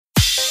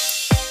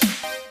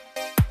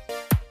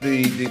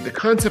The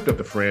concept of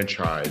the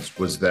franchise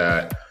was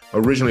that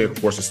originally, of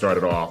course, it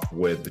started off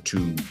with the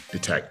two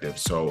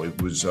detectives. So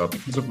it was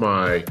because of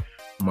my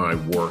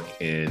work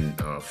in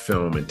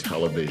film and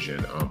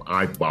television.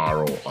 I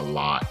borrow a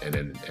lot and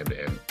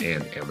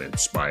am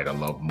inspired. I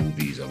love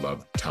movies. I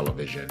love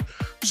television.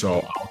 So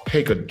I'll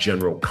take a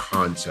general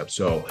concept.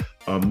 So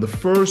the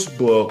first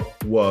book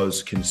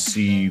was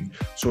conceived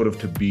sort of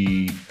to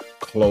be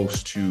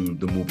close to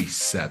the movie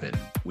Seven,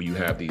 where you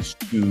have these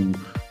two,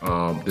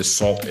 this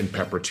salt and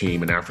pepper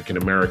team, an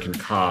African-American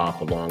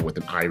cop along with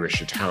an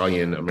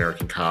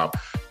Irish-Italian-American cop,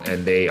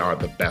 and they are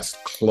the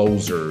best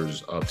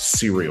closers of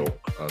serial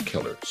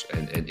killers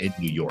in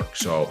New York.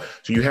 So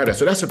you had that.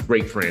 So that's a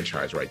great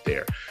franchise right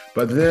there.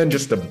 But then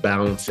just to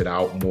balance it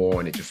out more,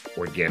 and it just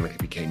organically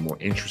became more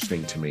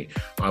interesting to me,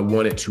 I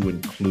wanted to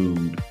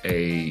include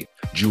a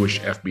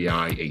Jewish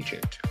FBI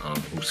agent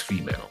who's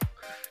female.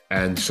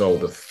 And so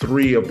the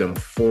three of them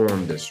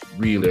form this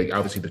really,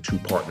 obviously the two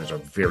partners are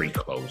very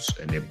close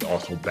and they're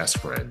also best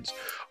friends.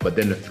 But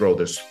then to throw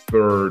this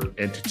third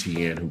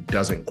entity in who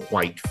doesn't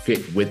quite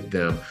fit with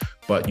them,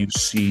 but you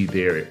see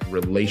their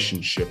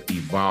relationship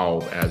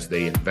evolve as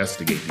they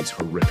investigate these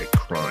horrific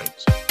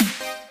crimes.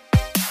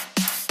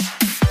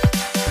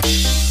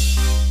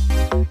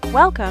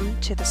 Welcome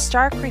to the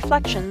Stark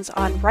Reflections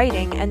on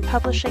Writing and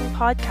Publishing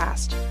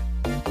podcast.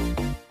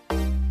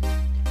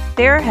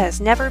 There has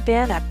never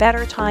been a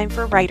better time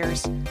for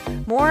writers.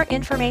 More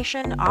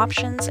information,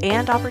 options,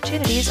 and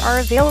opportunities are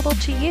available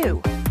to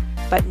you,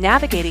 but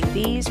navigating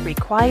these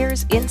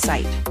requires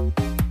insight.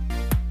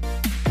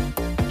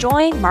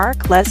 Join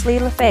Mark Leslie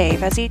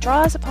Lefebvre as he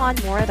draws upon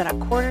more than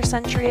a quarter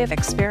century of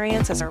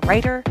experience as a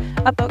writer,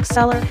 a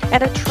bookseller,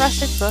 and a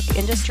trusted book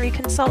industry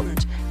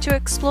consultant to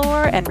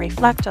explore and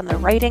reflect on the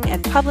writing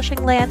and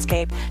publishing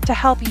landscape to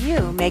help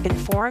you make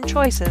informed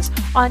choices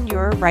on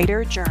your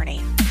writer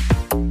journey.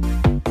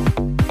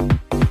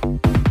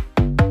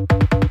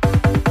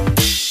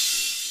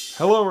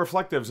 Hello,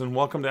 Reflectives, and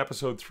welcome to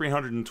episode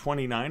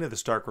 329 of the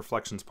Stark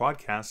Reflections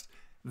podcast.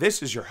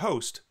 This is your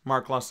host,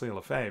 Mark Leslie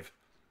Lefebvre.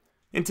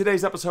 In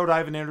today's episode, I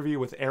have an interview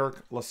with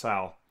Eriq La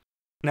Salle.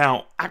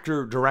 Now,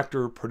 actor,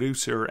 director,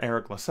 producer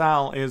Eriq La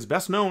Salle is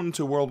best known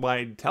to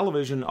worldwide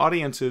television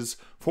audiences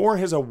for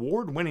his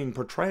award-winning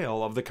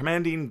portrayal of the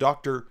commanding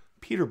Dr.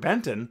 Peter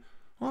Benton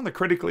on the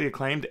critically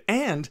acclaimed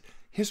and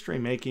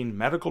history-making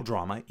medical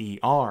drama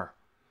ER.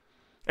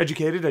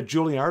 Educated at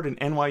Juilliard and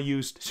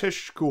NYU's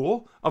Tisch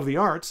School of the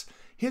Arts,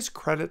 his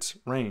credits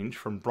range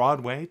from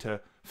Broadway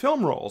to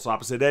film roles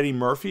opposite Eddie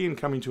Murphy in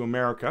Coming to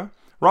America,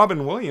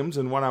 Robin Williams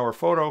in 1 Hour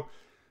Photo,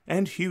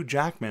 and Hugh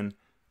Jackman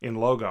in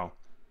Logan.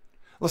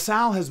 La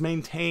Salle has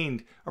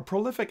maintained a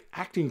prolific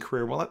acting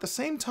career while at the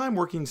same time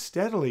working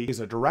steadily as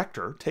a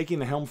director, taking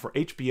the helm for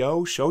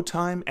HBO,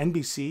 Showtime,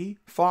 NBC,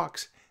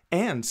 Fox,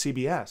 and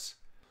CBS.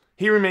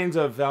 He remains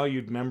a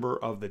valued member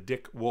of the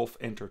Dick Wolf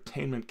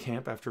Entertainment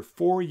Camp after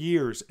 4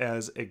 years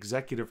as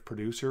executive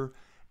producer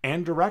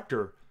and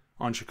director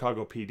on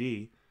Chicago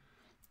PD,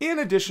 in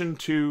addition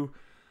to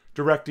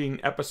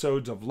directing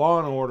episodes of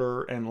Law &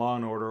 Order and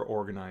Law & Order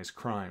Organized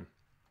Crime.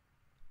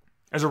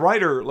 As a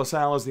writer, La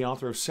Salle is the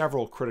author of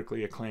several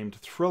critically acclaimed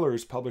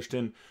thrillers published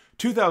in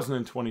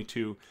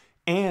 2022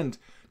 and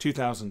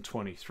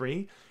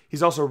 2023.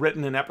 He's also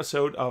written an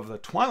episode of The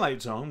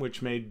Twilight Zone,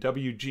 which made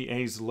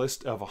WGA's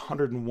list of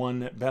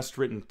 101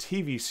 best-written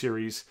TV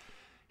series.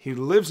 He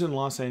lives in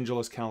Los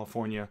Angeles,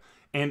 California,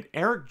 and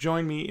Eriq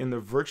joined me in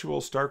the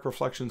virtual Stark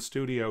Reflections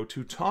studio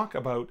to talk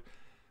about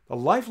the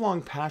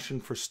lifelong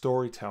passion for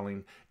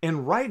storytelling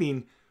and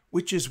writing,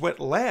 which is what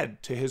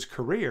led to his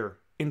career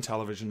in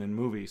television and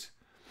movies.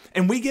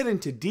 And we get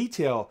into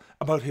detail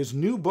about his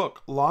new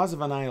book, LAWS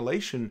of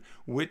Annihilation,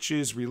 which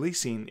is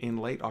releasing in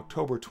late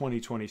October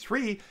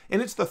 2023.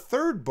 And it's the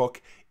third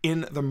book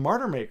in the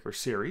Martyrmaker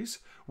series,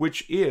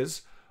 which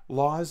is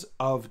Laws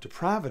of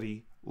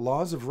Depravity,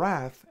 Laws of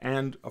Wrath,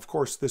 and, of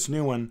course, this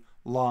new one,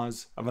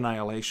 Laws of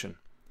Annihilation.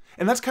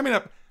 And that's coming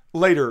up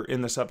later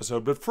in this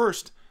episode. But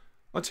first,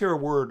 let's hear a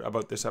word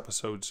about this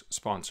episode's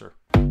sponsor.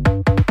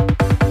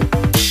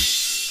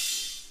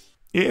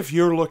 If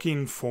you're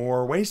looking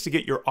for ways to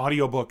get your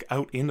audiobook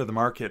out into the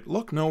market,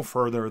 look no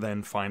further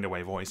than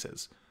Findaway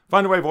Voices.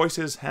 Findaway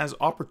Voices has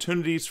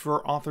opportunities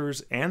for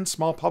authors and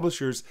small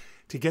publishers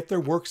to get their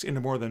works into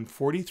more than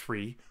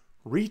 43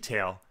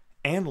 retail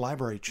and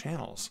library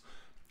channels,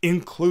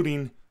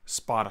 including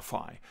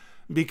Spotify,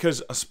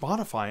 because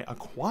Spotify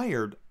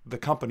acquired the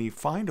company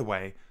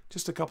Findaway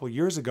just a couple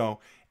years ago,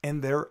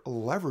 and they're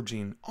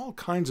leveraging all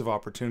kinds of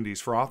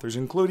opportunities for authors,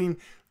 including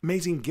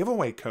amazing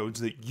giveaway codes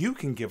that you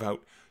can give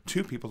out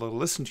to people to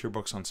listen to your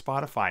books on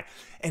Spotify.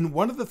 And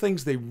one of the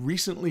things they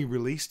recently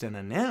released and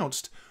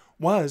announced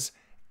was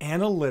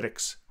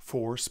analytics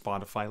for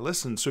Spotify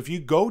listens. So if you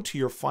go to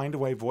your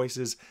Findaway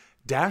Voices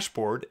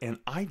dashboard, and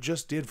I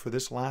just did for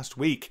this last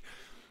week,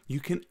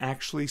 you can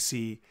actually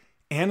see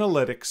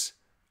analytics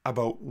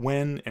about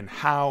when and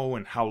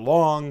how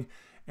long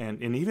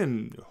and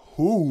even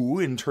who,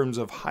 in terms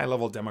of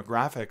high-level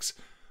demographics,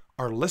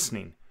 are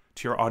listening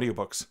to your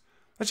audiobooks.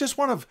 That's just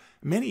one of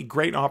many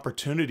great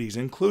opportunities,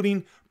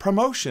 including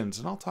promotions.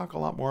 And I'll talk a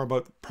lot more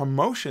about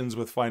promotions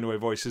with Findaway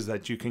Voices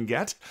that you can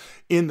get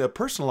in the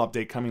personal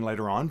update coming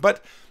later on.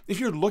 But if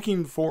you're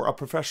looking for a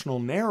professional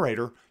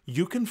narrator,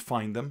 you can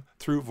find them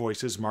through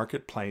Voices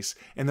Marketplace.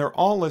 And they're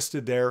all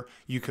listed there.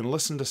 You can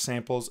listen to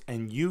samples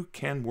and you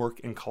can work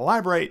and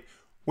collaborate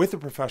with a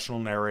professional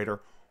narrator.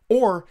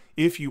 Or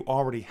if you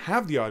already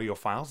have the audio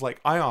files,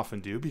 like I often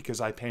do because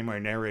I pay my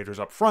narrators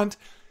up front,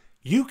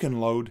 you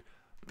can load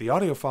the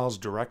audio files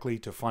directly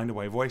to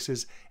Findaway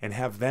Voices and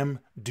have them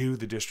do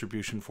the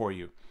distribution for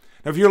you.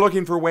 Now, if you're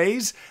looking for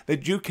ways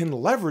that you can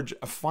leverage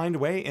a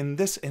Findaway in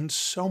this and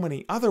so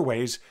many other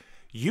ways,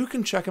 you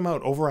can check them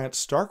out over at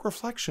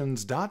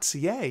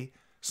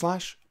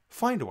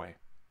starkreflections.ca/Findaway.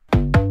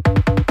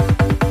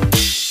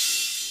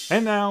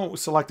 And now,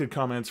 selected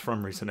comments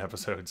from recent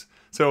episodes.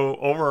 So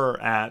over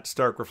at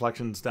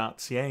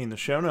starkreflections.ca in the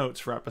show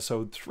notes for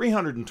episode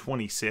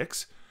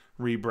 326,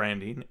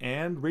 rebranding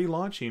and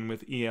relaunching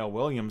with E.L.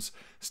 Williams,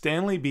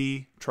 Stanley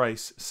B.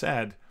 Trice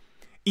said,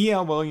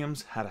 E.L.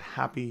 Williams had a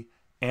happy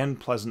and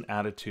pleasant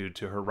attitude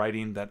to her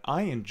writing that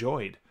I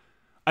enjoyed.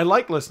 I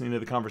like listening to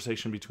the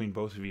conversation between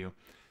both of you.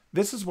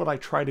 This is what I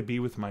try to be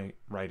with my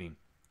writing.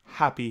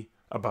 Happy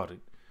about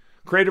it.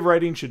 Creative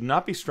writing should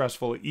not be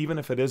stressful even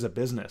if it is a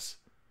business.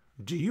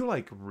 Do you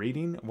like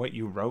reading what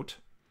you wrote?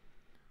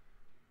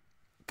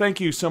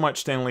 Thank you so much,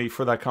 Stanley,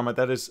 for that comment.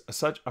 That is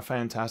such a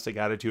fantastic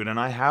attitude, and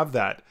I have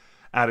that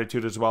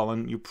attitude as well.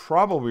 And you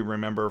probably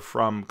remember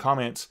from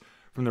comments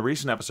from the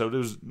recent episode, it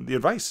was the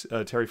advice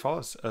Terry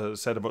Follis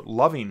said about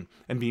loving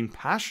and being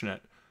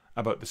passionate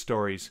about the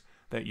stories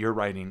that you're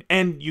writing.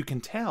 And you can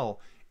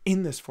tell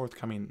in this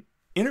forthcoming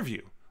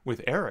interview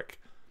with Eriq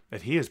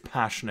that he is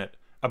passionate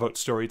about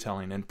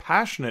storytelling and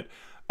passionate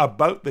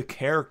about the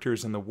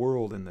characters and the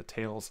world and the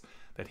tales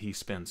that he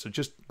spins. So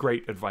just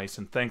great advice,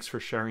 and thanks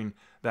for sharing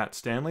that,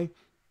 Stanley.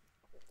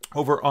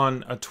 Over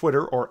on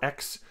Twitter, or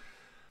X,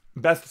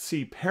 Beth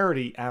C.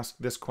 Parody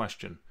asked this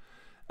question.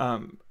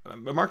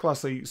 Mark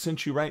Leslie,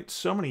 since you write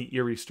so many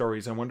eerie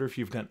stories, I wonder if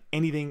you've done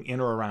anything in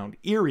or around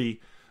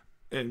Erie,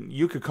 and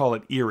you could call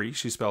it Erie,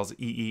 she spells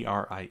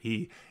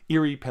E-E-R-I-E,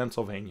 Erie,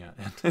 Pennsylvania.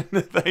 And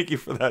thank you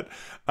for that,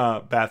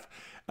 Beth.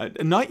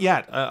 Not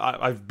yet.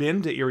 I've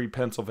been to Erie,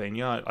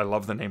 Pennsylvania. I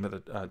love the name of the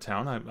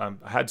town. I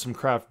had some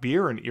craft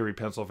beer in Erie,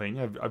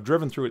 Pennsylvania. I've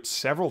driven through it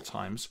several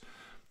times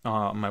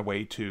on my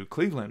way to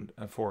Cleveland,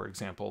 for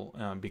example,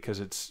 because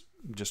it's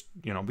just,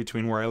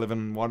 between where I live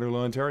in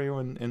Waterloo, Ontario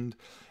and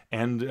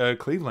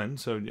Cleveland.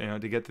 So,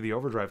 to get to the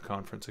Overdrive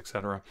conference,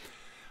 etc.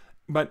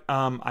 But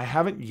I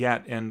haven't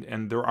yet,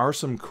 and there are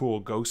some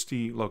cool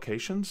ghosty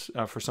locations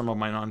for some of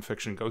my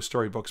nonfiction ghost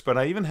story books. But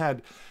I even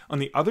had, on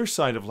the other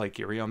side of Lake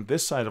Erie, on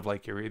this side of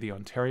Lake Erie, the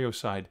Ontario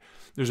side,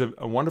 there's a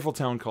wonderful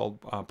town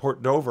called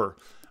Port Dover,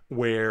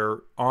 where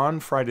on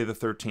Friday the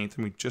 13th,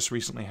 and we just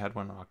recently had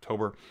one in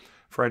October,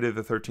 Friday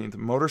the 13th,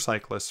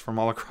 motorcyclists from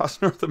all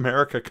across North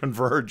America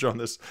converge on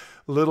this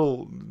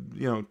little,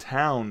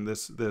 town,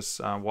 this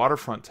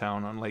waterfront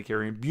town on Lake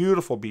Erie,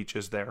 beautiful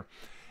beaches there.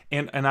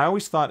 And I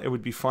always thought it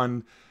would be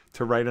fun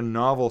to write a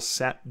novel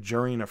set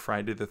during a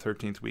Friday the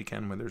 13th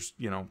weekend when there's,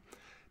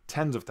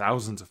 tens of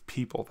thousands of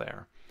people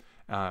there,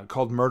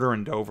 called Murder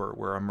in Dover,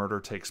 where a murder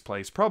takes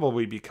place,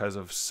 probably because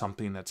of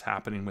something that's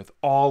happening with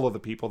all of the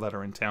people that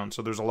are in town.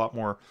 So there's a lot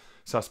more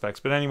suspects.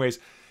 But anyways,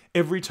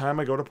 every time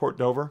I go to Port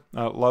Dover,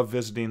 love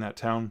visiting that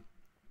town.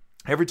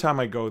 Every time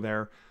I go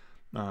there,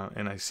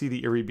 and I see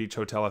the Erie Beach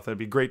Hotel, I thought it'd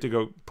be great to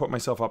go put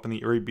myself up in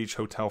the Erie Beach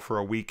Hotel for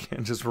a week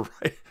and just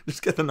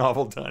get the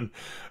novel done,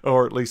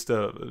 or at least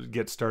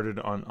get started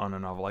on a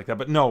novel like that.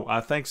 But no,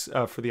 thanks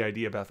for the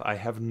idea, Beth. I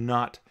have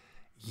not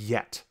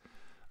yet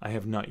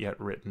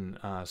written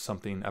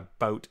something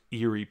about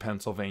Erie,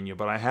 Pennsylvania,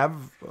 but I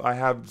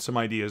have some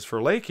ideas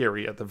for Lake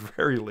Erie at the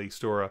very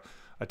least, or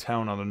a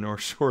town on the north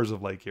shores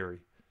of Lake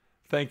Erie.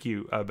 Thank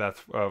you,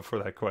 Beth,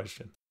 for that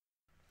question.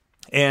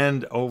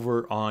 And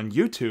over on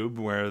YouTube,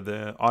 where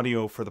the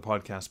audio for the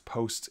podcast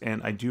posts,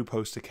 and I do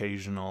post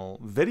occasional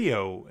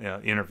video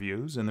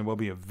interviews, and there will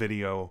be a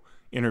video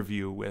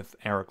interview with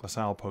Eriq La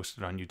Salle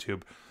posted on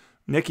YouTube.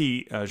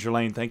 Nikki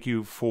Gerlain, thank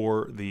you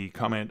for the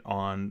comment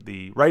on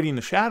the Writing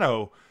the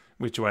Shadow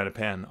with Joanna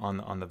Penn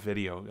on the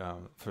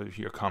video, for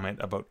your comment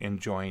about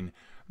enjoying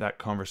that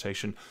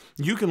conversation.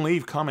 You can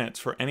leave comments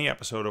for any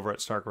episode over at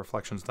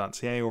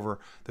starkreflections.ca, over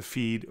the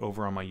feed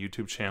over on my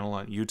YouTube channel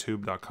at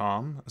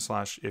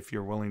youtube.com/if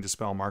you're willing to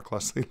spell Mark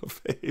Leslie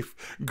Lefebvre.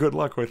 Good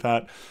luck with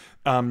that.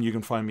 You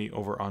can find me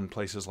over on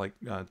places like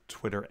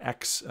Twitter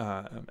X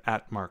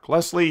at Mark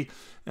Leslie.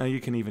 You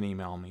can even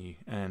email me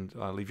and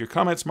leave your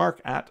comments,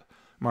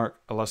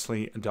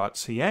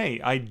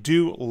 mark@markleslie.ca. I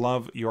do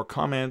love your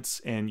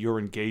comments and your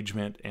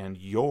engagement and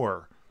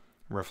your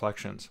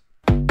reflections.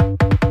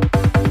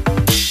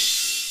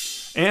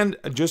 And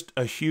just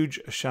a huge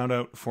shout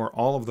out for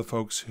all of the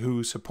folks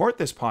who support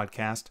this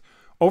podcast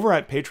over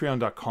at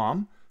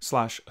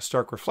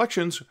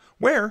patreon.com/starkreflections,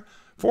 where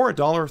for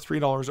 $1,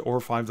 $3, or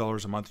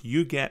 $5 a month,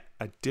 you get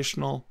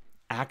additional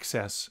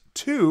access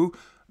to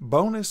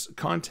bonus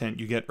content.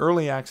 You get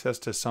early access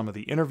to some of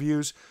the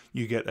interviews,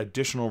 you get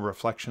additional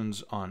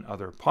reflections on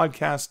other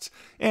podcasts,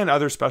 and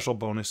other special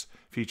bonus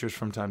features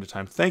from time to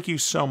time. Thank you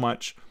so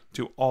much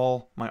to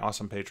all my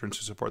awesome patrons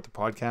who support the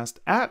podcast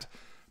at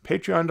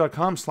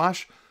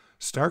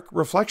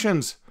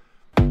patreon.com/starkreflections.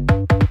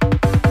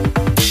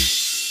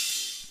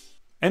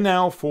 And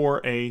now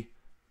for a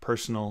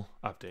personal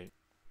update.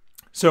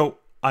 So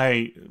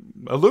I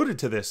alluded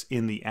to this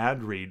in the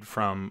ad read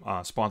from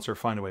sponsor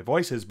Findaway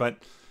Voices,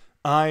 but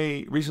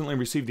I recently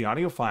received the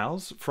audio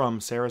files from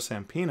Sarah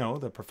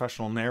Sampino, the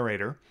professional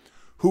narrator,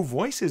 who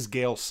voices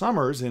Gail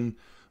Summers in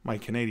my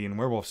Canadian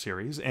Werewolf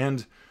series,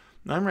 and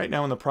I'm right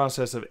now in the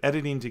process of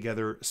editing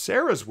together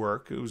Sarah's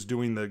work, who's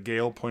doing the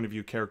Gail point of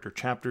view character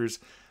chapters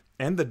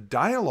and the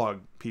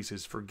dialogue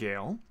pieces for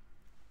Gail,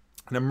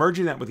 and I'm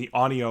merging that with the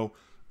audio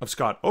of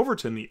Scott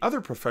Overton, the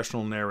other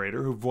professional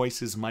narrator who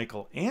voices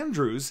Michael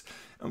Andrews,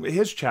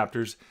 his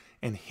chapters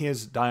and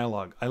his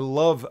dialogue. I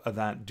love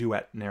that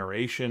duet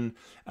narration,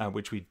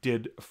 which we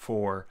did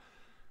for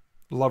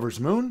Lover's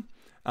Moon.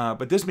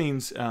 But this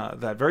means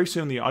that very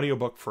soon the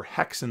audiobook for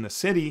Hex in the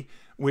City,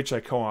 which I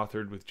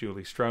co-authored with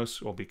Julie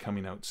Strauss, will be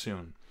coming out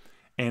soon.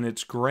 And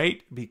it's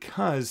great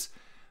because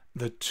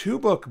the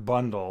 2-book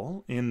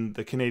bundle in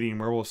the Canadian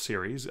Werewolf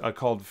series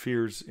called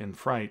Fears and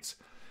Frights,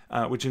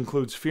 which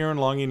includes Fear and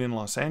Longing in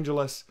Los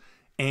Angeles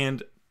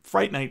and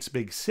Fright Night's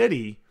Big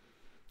City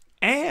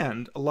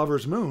and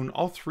Lover's Moon,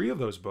 all 3 of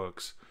those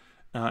books.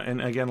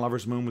 And again,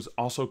 Lover's Moon was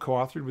also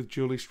co-authored with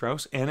Julie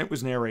Strauss, and it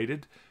was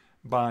narrated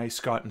by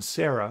Scott and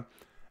Sarah.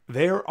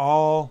 They're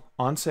all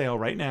on sale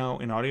right now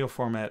in audio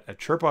format at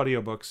Chirp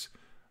Audiobooks,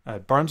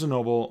 at Barnes &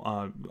 Noble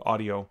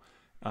Audio,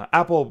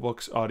 Apple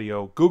Books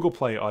Audio, Google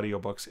Play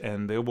Audiobooks,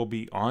 and they will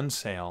be on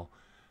sale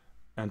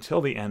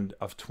until the end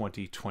of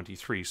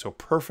 2023. So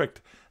perfect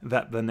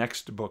that the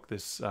next book,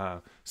 this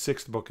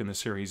 6th book in the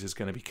series, is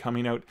going to be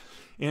coming out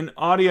in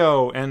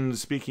audio. And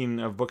speaking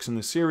of books in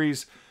the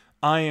series,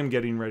 I am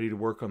getting ready to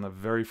work on the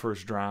very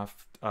first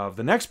draft of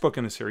the next book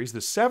in the series, the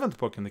 7th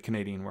book in the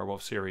Canadian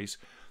Werewolf series,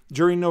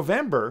 during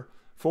November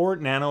for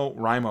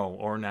NaNoWriMo,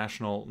 or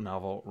National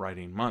Novel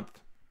Writing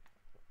Month.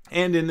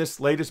 And in this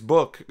latest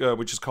book,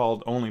 which is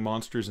called Only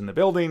Monsters in the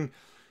Building,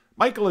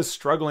 Michael is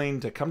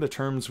struggling to come to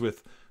terms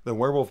with the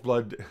werewolf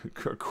blood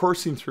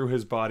coursing through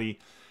his body,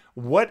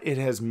 what it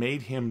has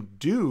made him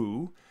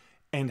do,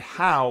 and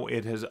how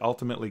it has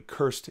ultimately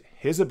cursed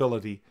his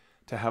ability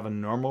to have a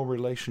normal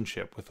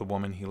relationship with the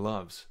woman he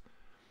loves.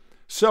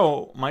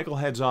 So Michael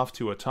heads off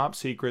to a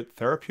top-secret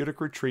therapeutic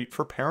retreat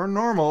for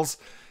paranormals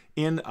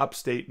in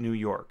upstate New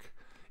York.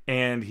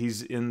 And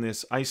he's in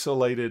this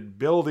isolated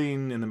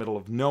building in the middle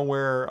of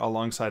nowhere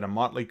alongside a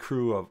motley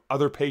crew of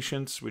other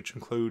patients, which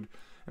include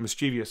a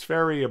mischievous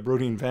fairy, a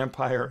brooding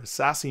vampire, a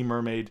sassy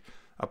mermaid,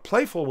 a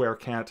playful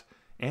werecat,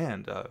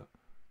 and a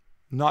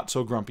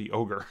not-so-grumpy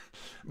ogre.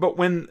 But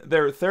when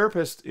their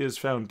therapist is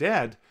found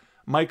dead,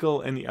 Michael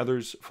and the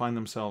others find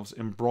themselves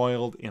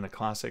embroiled in a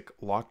classic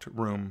locked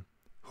room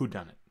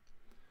whodunit.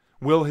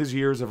 Will his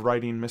years of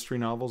writing mystery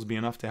novels be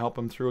enough to help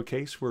him through a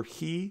case where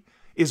he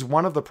is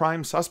one of the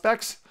prime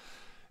suspects?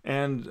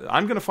 And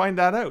I'm going to find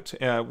that out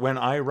when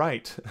I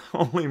write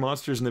Only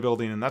Monsters in the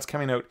Building, and that's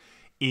coming out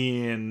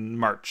in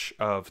March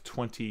of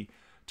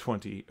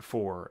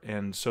 2024.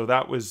 And so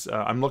that was,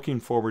 I'm looking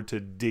forward to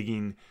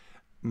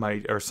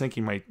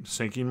sinking my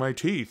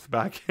teeth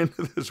back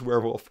into this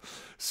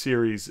werewolf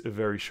series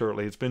very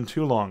shortly. It's been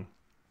too long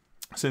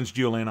since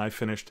Julie and I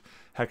finished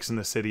Hex in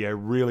the City. I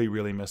really,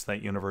 really miss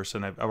that universe,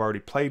 and I've already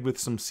played with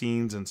some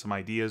scenes and some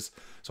ideas,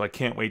 so I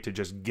can't wait to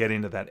just get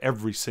into that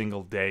every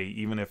single day,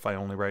 even if I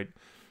only write,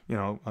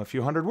 a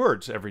few hundred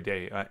words every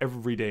day.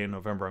 Every day in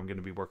November, I'm going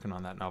to be working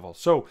on that novel.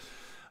 So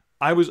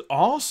I was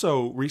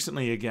also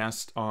recently a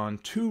guest on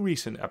 2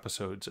 recent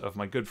episodes of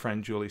my good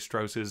friend Julie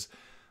Strauss's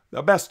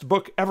The Best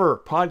Book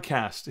Ever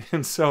podcast.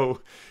 And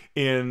so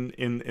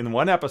in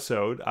one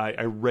episode,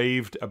 I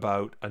raved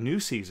about A New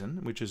Season,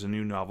 which is a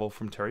new novel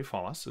from Terry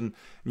Follis. And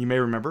you may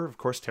remember, of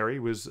course, Terry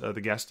was the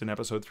guest in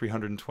episode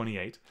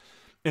 328.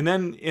 And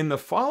then in the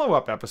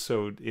follow-up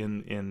episode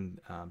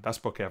in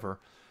Best Book Ever,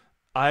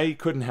 I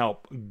couldn't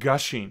help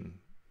gushing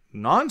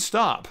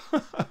nonstop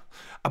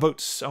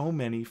about so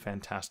many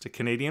fantastic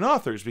Canadian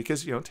authors,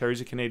 because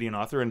Terry's a Canadian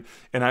author, and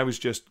I was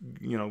just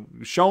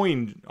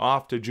showing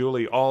off to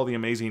Julie all the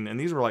amazing, and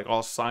these were like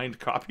all signed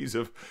copies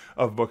of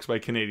books by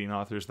Canadian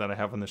authors that I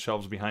have on the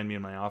shelves behind me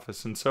in my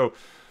office. And so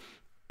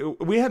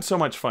we had so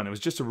much fun. It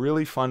was just a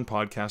really fun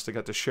podcast. I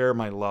got to share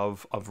my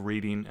love of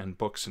reading and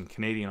books and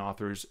Canadian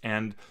authors,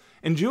 and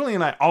Julie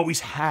and I always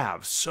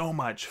have so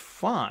much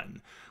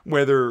fun,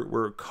 whether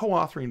we're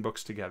co-authoring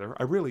books together.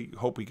 I really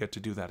hope we get to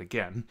do that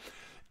again.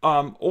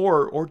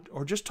 Or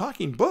just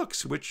talking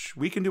books, which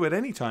we can do at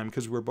any time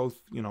because we're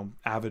both,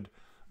 avid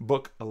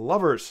book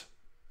lovers.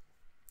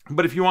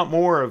 But if you want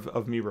more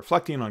of me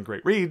reflecting on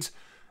great reads,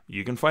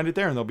 you can find it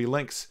there, and there'll be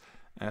links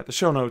at the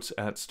show notes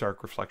at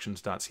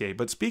starkreflections.ca.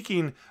 But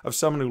speaking of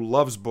someone who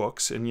loves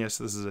books, and yes,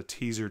 this is a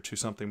teaser to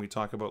something we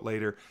talk about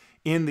later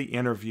in the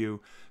interview,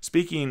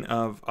 speaking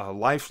of a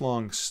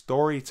lifelong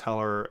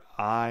storyteller,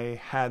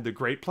 I had the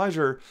great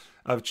pleasure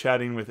of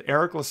chatting with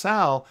Eriq La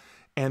Salle,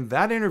 and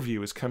that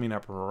interview is coming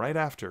up right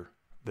after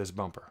this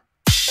bumper.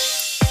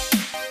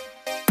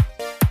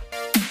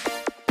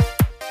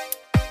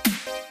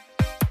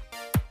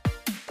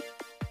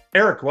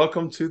 Eriq,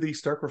 welcome to the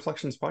Stark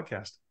Reflections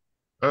podcast.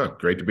 Oh,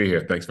 great to be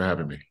here. Thanks for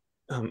having me.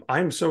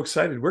 I'm so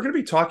excited. We're going to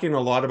be talking a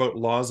lot about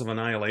Laws of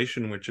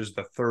Annihilation, which is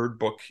the third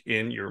book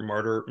in your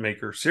Martyr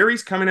Maker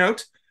series, coming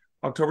out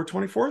October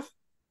 24th.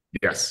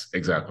 Yes,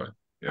 exactly.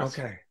 Yes.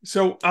 Okay.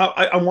 So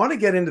I want to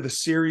get into the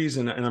series,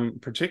 and I'm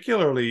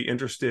particularly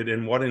interested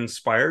in what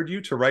inspired you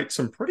to write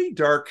some pretty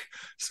dark,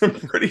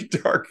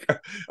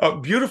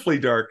 beautifully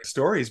dark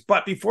stories.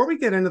 But before we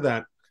get into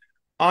that,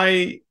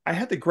 I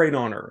had the great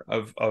honor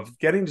of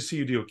getting to see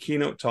you do a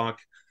keynote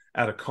talk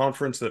at a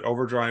conference that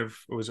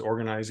Overdrive was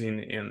organizing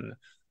in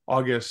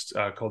August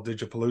called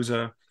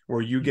Digipalooza,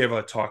 where you gave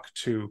a talk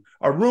to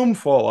a room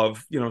full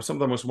of, some of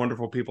the most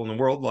wonderful people in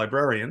the world,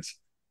 librarians.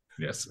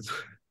 Yes.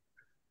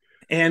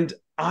 And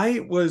I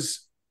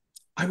was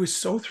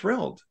so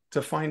thrilled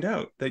to find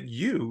out that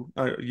you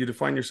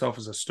define yourself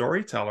as a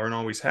storyteller and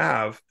always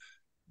have,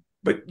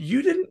 but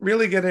you didn't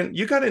really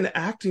you got into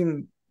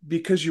acting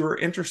because you were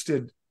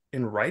interested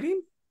in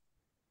writing?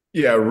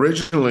 Yeah,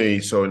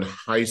 originally, so in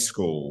high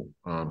school,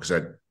 because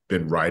I'd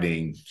been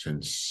writing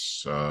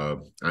since,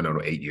 8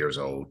 years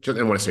old. Just,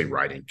 and when I say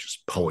writing,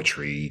 just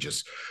poetry,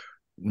 just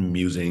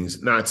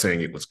musings, not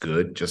saying it was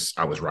good, just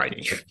I was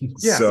writing.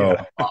 Yeah.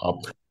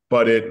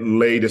 But it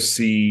laid a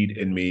seed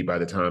in me by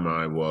the time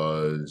I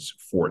was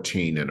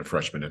 14 and a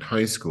freshman in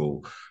high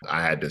school.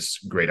 I had this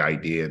great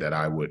idea that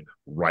I would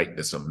write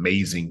this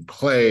amazing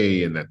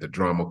play and that the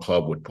drama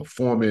club would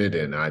perform it,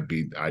 and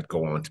I'd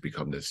go on to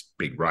become this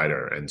big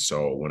writer. And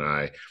so when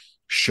I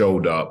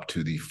showed up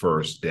to the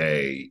first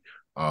day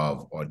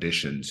of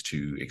auditions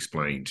to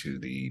explain to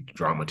the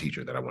drama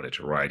teacher that I wanted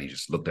to write, he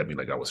just looked at me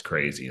like I was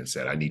crazy and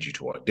said, "I need you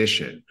to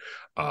audition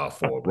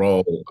for a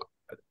role,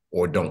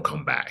 or don't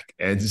come back."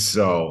 And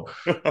so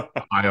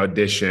I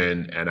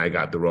auditioned and I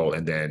got the role.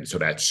 And then, so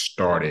that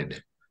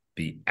started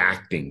the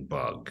acting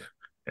bug.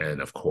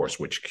 And of course,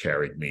 which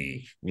carried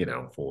me,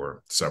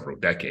 for several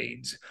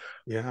decades.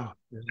 Yeah.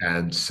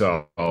 And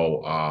so,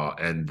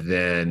 and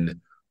then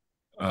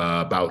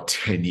about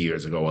 10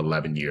 years ago,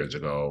 11 years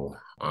ago,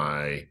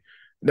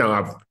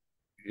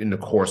 in the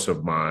course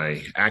of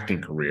my acting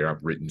career,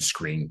 I've written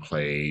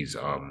screenplays.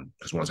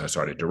 Because once I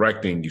started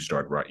directing,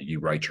 you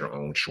write your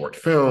own short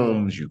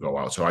films, you go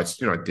out. So I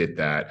did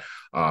that.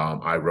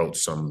 I wrote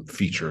some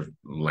feature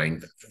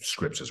length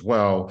scripts as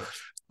well.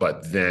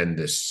 But then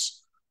this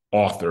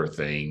author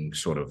thing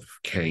sort of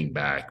came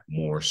back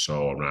more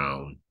so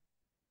around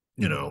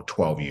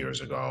 12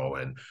 years ago,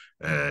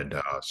 and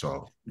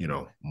so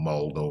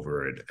mulled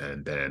over it,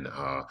 and then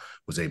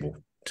was able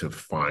to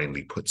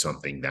finally put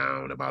something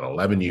down about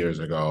 11 years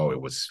ago. It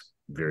was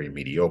very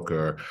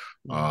mediocre,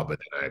 but then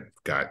I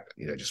got,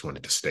 just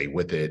wanted to stay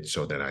with it.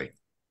 So then I,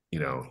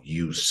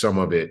 used some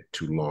of it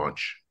to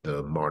launch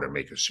the Martyr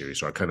Maker series.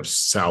 So I kind of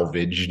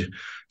salvaged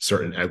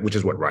certain, which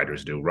is what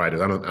writers do. I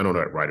don't know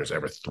that writers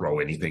ever throw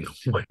anything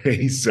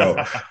away.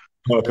 So,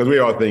 because we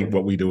all think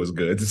what we do is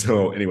good.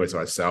 So anyway,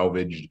 so I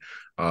salvaged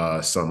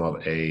some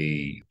of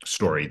a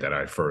story that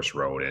I first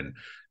wrote, and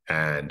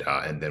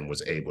then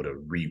was able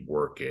to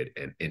rework it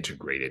and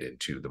integrate it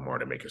into the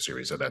Martyr Maker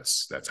series. So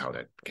that's how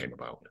that came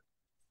about.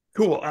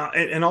 Cool.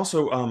 And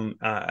also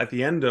at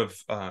the end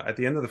of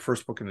the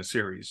first book in the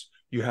series,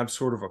 you have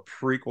sort of a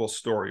prequel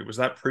story. Was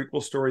that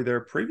prequel story there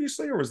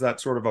previously, or was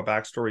that sort of a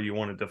backstory you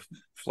wanted to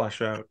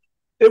flesh out?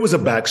 It was a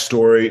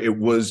backstory. It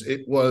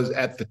was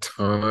at the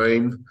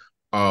time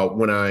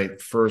when I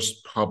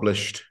first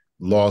published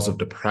Laws of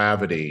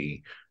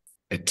Depravity.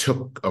 It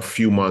took a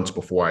few months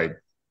before I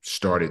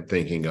started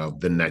thinking of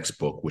the next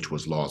book, which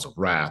was Laws of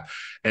Wrath.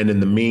 And in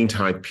the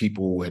meantime,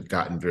 people had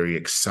gotten very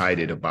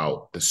excited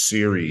about the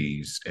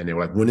series, and they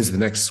were like, when is the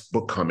next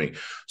book coming?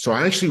 So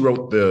I actually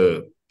wrote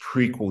the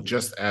prequel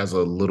just as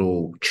a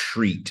little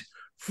treat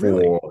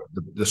for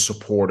the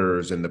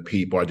supporters and the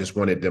people. I just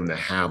wanted them to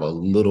have a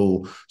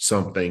little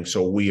something.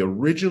 So we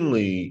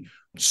originally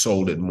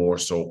sold it more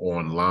so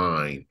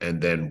online. And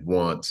then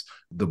once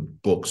the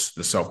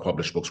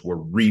self-published books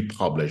were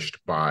republished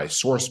by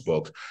Source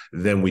Books,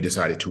 then we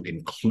decided to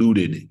include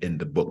it in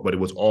the book. But it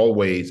was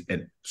always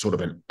sort of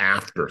an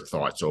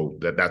afterthought. So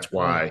that's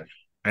why,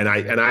 and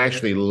I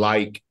actually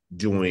like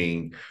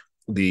doing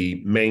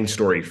the main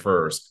story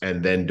first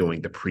and then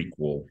doing the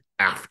prequel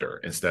after,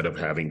 instead of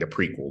having the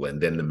prequel and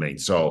then the main.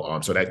 So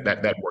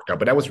that worked out.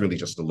 But that was really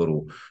just a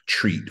little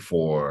treat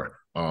for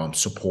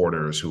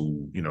supporters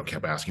who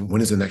kept asking,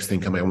 when is the next thing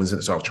coming out?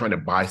 So I was trying to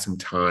buy some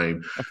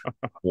time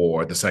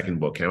for the second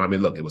book. And I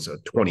mean, look, it was a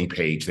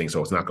 20-page thing,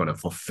 so it's not going to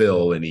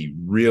fulfill any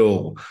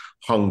real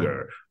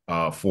hunger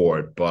for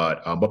it.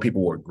 But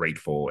people were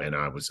grateful, and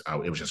it was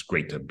just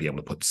great to be able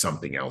to put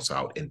something else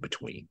out in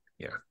between.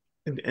 Yeah.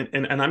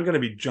 And I'm going to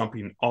be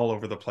jumping all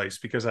over the place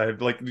because I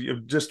have, like,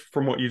 just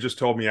from what you just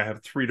told me, I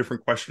have three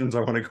different questions. I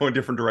want to go in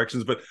different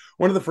directions. But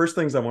one of the first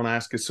things I want to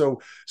ask is,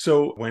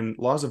 so when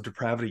Laws of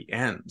Depravity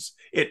ends,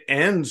 it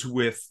ends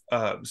with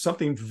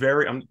something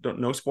very,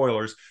 no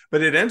spoilers,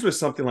 but it ends with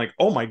something like,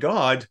 oh my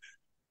God,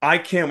 I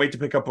can't wait to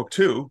pick up book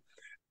two.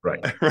 Right.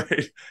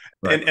 Right.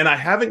 Right. And I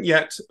haven't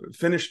yet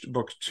finished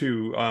book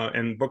two,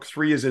 and book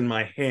three is in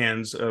my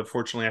hands.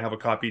 Fortunately, I have a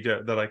copy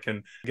that I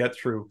can get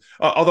through.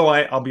 Although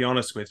I'll be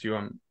honest with you,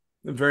 I'm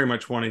very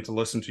much wanting to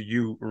listen to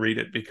you read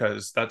it,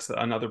 because that's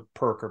another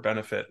perk or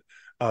benefit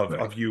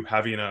of you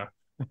having a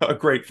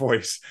great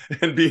voice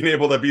and being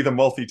able to be the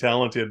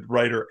multi-talented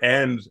writer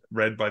and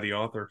read by the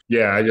author.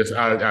 Yeah,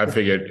 I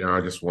figured,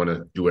 I just want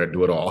to do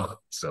it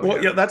all. So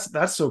well, yeah,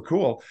 that's so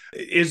cool.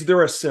 Is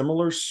there a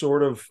similar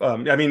sort of?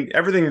 I mean,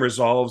 everything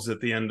resolves at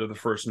the end of the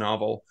first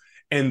novel,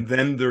 and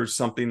then there's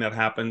something that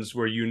happens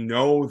where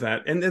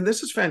that, and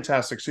this is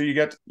fantastic. So you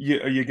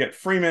get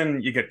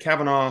Freeman, you get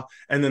Kavanaugh,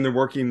 and then they're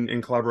working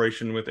in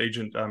collaboration with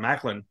Agent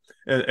Macklin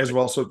as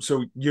well. So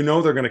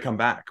they're going to come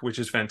back, which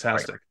is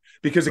fantastic. Right.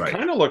 Because it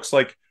kind of looks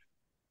like,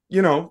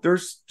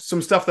 there's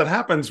some stuff that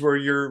happens where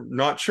you're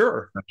not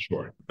sure that's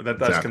going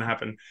to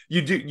happen.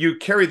 You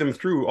carry them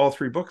through all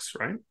three books,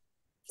 right?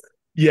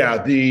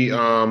 Yeah. The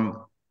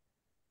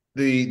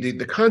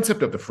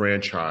concept of the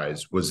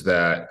franchise was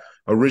that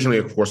originally,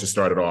 of course, it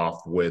started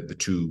off with the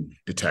two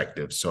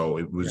detectives. So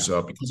it was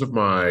because of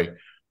my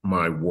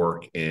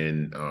work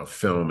in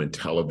film and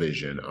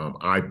television.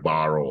 I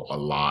borrow a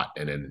lot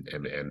and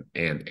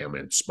am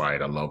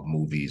inspired. I love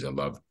movies. I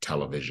love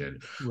television.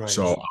 Right.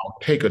 So I'll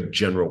take a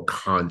general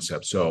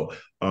concept. So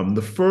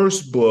the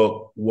first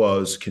book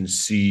was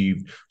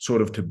conceived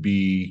sort of to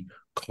be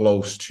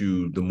close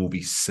to the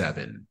movie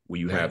Seven, where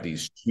you have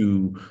these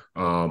two,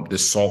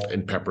 this salt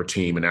and pepper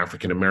team, an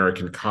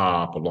African-American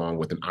cop along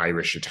with an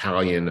Irish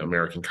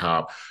Italian-American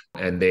cop,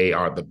 and they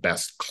are the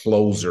best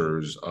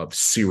closers of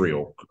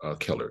serial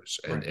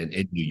killers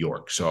in New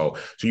York. So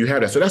you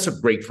have that. So that's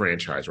a great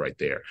franchise right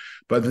there.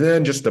 But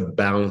then just to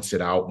balance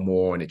it out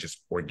more, and it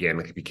just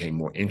organically became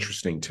more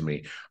interesting to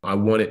me, I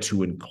wanted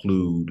to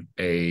include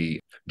a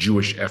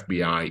Jewish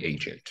FBI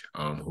agent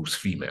who's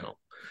female.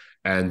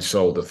 And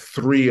so the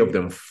three of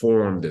them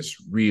form this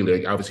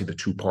really, obviously the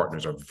two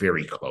partners are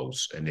very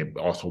close and they're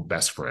also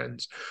best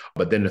friends.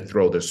 But then to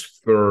throw this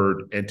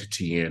third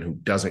entity in who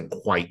doesn't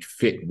quite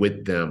fit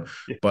with them,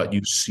 but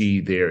you see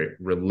their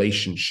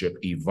relationship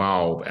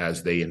evolve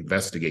as they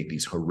investigate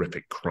these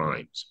horrific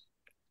crimes.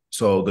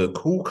 So the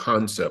cool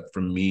concept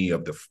for me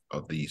of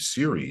the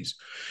series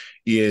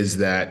is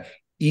that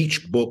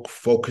each book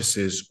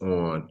focuses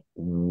on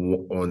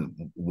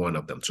one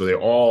of them. So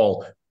they're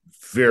all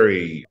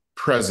very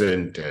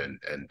present and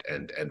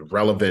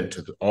relevant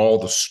to all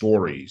the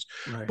stories,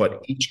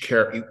 but each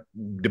character,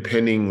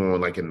 depending on,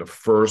 like in the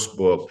first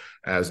book,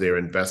 as they're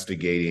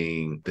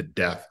investigating the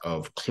death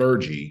of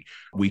clergy,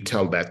 we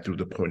tell that through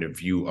the point of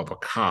view of a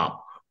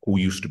cop who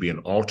used to be an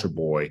altar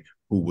boy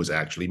who was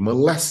actually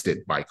molested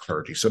by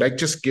clergy. So that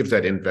just gives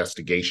that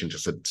investigation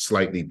just a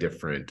slightly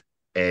different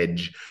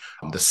edge.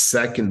 The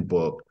second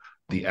book,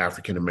 the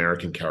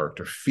African-American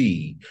character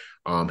Fee,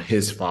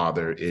 his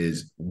father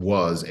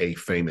was a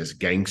famous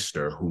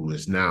gangster who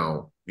is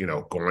now,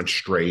 gone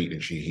straight,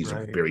 and he's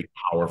a very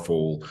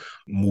powerful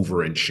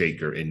mover and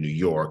shaker in New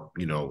York,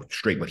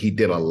 straight, but he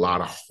did a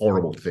lot of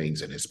horrible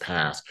things in his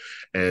past.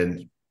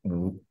 And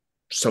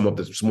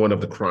one of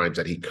the crimes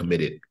that he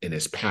committed in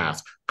his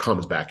past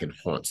comes back and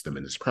haunts them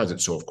in his present.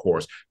 So, of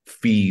course,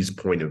 Fee's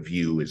point of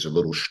view is a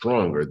little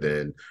stronger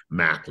than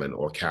Macklin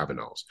or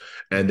Kavanaugh's.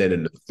 And then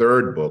in the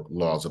third book,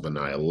 Laws of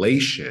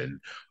Annihilation,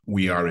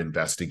 we are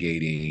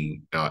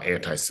investigating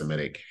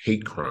anti-Semitic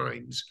hate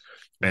crimes.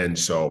 And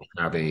so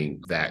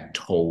having that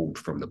told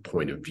from the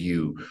point of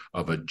view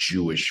of a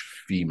Jewish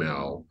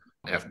female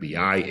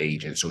FBI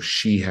agent, so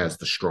she has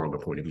the stronger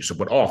point of view. So,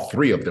 but all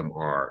three of them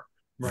are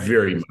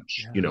very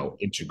much,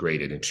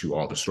 integrated into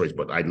all the stories,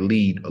 but I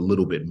lead a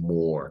little bit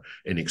more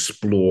and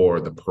explore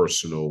the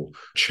personal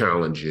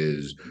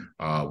challenges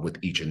with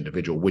each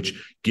individual, which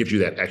gives you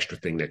that extra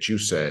thing that you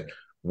said,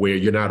 where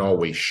you're not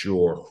always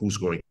sure who's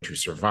going to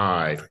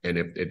survive,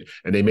 and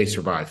they may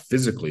survive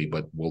physically,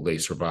 but will they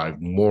survive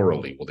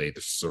morally? Will they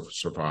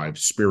survive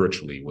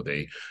spiritually? Will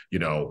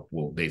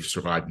they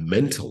survive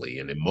mentally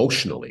and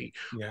emotionally?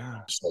 Yeah.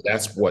 So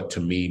that's what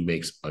to me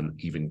makes an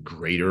even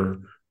greater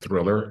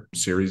thriller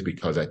series,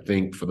 because I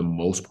think for the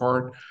most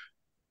part,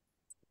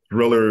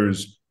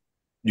 thrillers,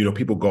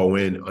 people go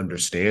in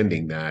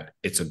understanding that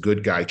it's a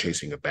good guy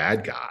chasing a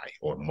bad guy,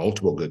 or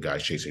multiple good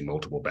guys chasing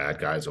multiple bad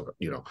guys, or,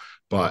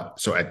 but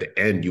so at the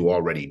end, you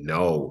already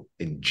know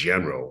in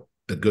general,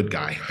 the good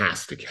guy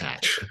has to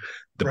catch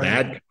the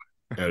bad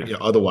guy.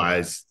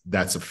 Otherwise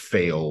that's a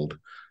failed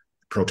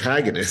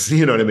protagonist,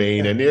 you know what I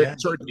mean? And there are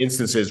certain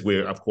instances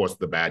where, of course,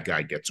 the bad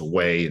guy gets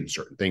away in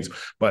certain things,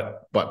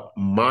 but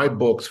my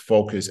books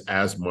focus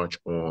as much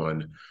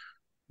on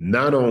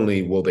not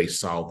only will they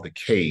solve the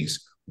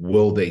case,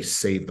 will they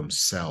save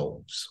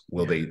themselves?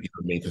 Will they,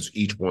 because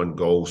each one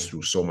goes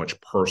through so much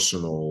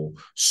personal,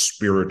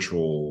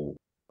 spiritual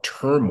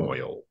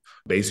turmoil.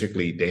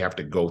 Basically, they have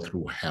to go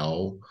through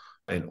hell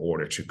in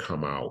order to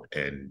come out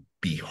and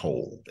be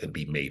whole and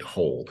be made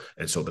whole.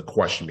 And so the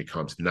question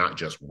becomes not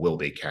just will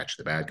they catch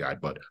the bad guy,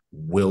 but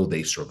will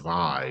they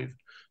survive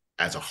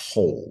as a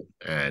whole?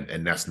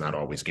 And that's not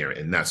always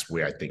guaranteed. And that's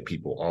where I think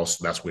people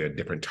also, that's where a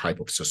different type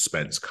of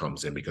suspense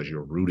comes in, because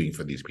you're rooting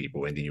for these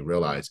people and then you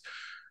realize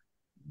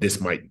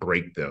this might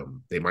break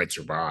them. They might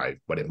survive,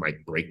 but it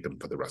might break them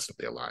for the rest of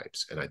their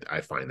lives. And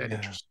I find that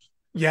interesting.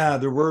 Yeah,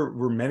 there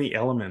were many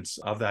elements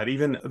of that.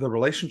 Even the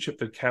relationship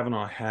that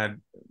Kavanaugh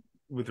had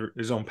with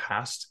his own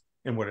past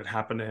and what had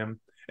happened to him.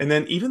 And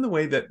then even the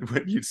way that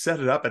when you set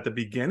it up at the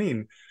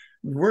beginning,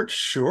 you weren't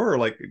sure,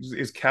 like,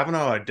 is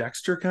Kavanaugh a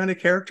Dexter kind of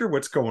character?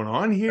 What's going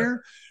on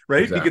here?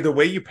 Right? Exactly. Because the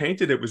way you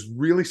painted it was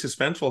really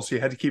suspenseful, so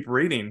you had to keep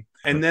reading.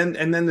 And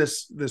then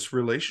this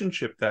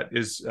relationship that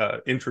is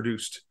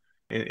introduced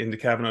into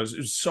Kavanaugh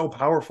is so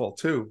powerful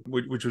too,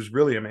 which was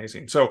really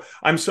amazing. So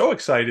I'm so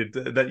excited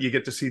that you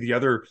get to see the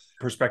other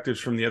perspectives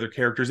from the other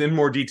characters in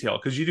more detail,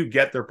 because you do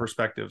get their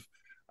perspective.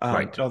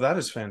 Right. Oh, that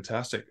is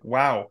fantastic.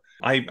 Wow.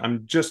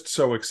 I'm just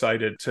so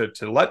excited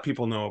to let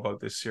people know about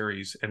this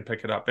series and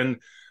pick it up.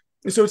 And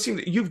so it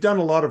seems you've done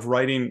a lot of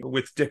writing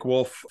with Dick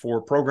Wolf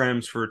for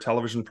programs, for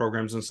television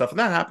programs and stuff, and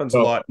that happens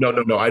a lot.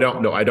 No, I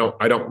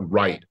don't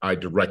write. I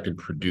direct and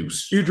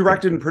produce. You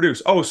directed and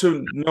produce. Oh,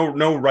 so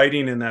no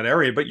writing in that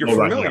area, but you're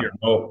familiar.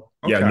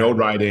 No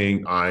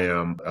writing.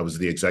 I was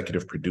the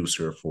executive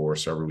producer for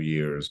several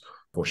years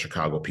for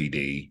Chicago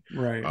PD.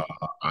 Right.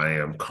 I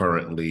am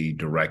currently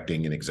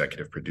directing and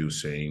executive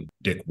producing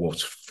Dick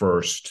Wolf's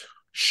first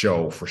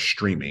show for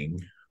streaming,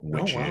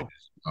 which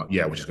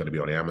is going to be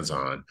on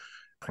Amazon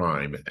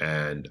Prime,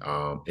 and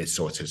it's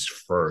his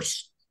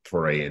first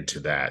foray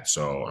into that.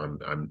 So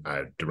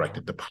I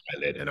directed the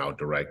pilot, and I'll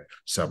direct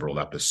several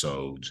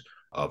episodes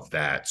of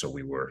that. So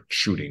we were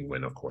shooting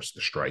when, of course, the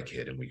strike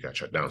hit and we got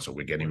shut down. So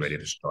we're getting ready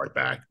to start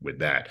back with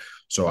that.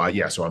 So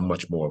I'm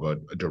much more of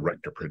a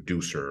director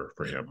producer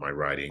for him. My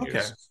writing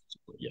is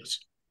yes.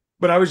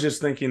 But I was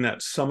just thinking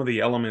that some of the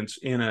elements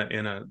in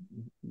a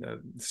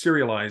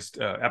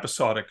serialized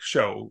episodic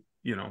show,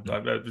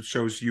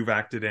 shows you've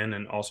acted in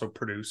and also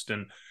produced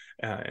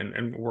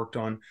and worked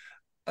on,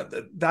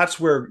 that's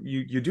where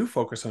you do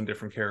focus on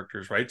different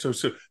characters, right? So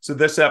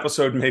this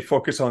episode may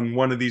focus on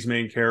one of these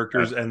main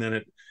characters, and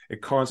then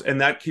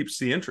and that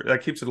keeps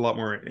it a lot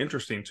more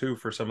interesting too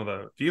for some of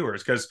the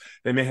viewers, because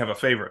they may have a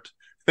favorite.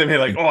 They may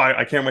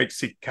I can't wait to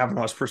see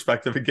Kavanaugh's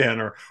perspective again,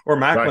 or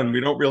Macklin. Right. We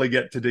don't really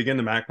get to dig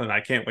into Macklin.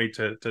 I can't wait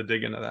to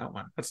dig into that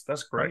one.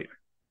 That's great.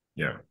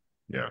 Yeah.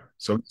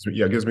 So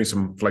it gives me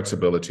some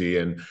flexibility,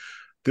 and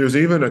there's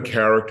even a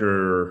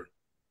character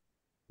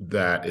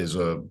that is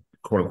a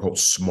quote unquote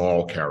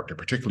small character,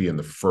 particularly in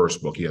the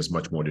first book. He has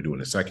much more to do in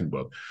the second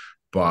book,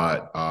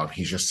 but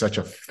he's just such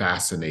a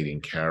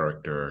fascinating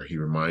character. He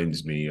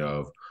reminds me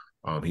of,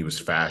 he was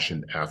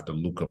fashioned after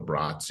Luca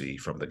Brasi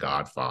from The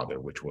Godfather,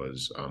 which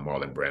was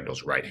Marlon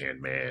Brando's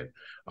right-hand man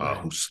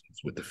who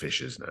sleeps with the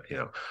fishes,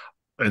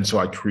 And so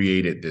I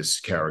created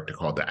this character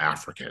called the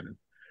African,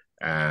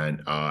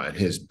 and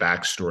his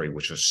backstory,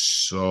 which is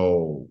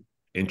so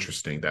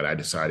interesting that I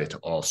decided to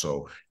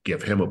also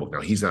give him a book. Now,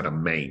 he's not a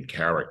main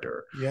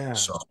character. Yeah.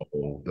 So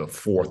the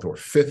fourth or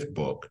fifth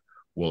book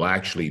will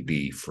actually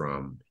be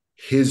from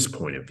his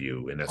point of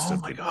view. And that's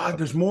my God,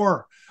 there's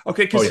more.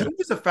 Okay, because he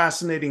was a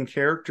fascinating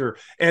character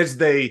as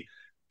they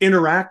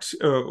interact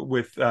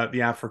with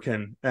the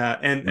African,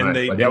 and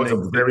that was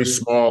a very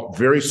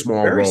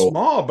small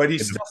role, but he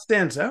still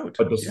stands out.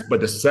 But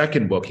the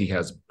second book, he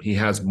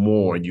has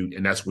more,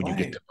 and that's when you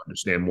get to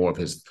understand more of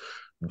his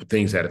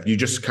things, that if you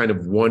just kind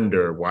of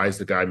wonder, why is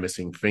the guy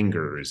missing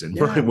fingers? And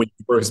when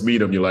you first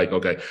meet him, you're like,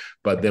 okay.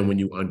 But then when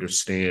you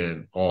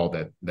understand all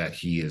that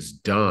he has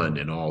done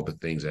and all the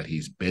things that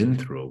he's been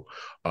through,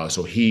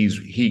 so he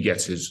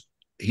gets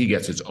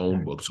his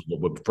own book. So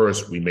but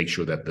first we make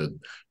sure that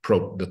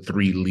the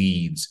three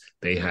leads,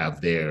 they have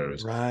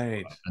theirs.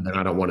 Right. And then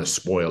I don't want to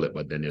spoil it,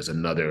 but then there's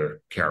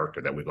another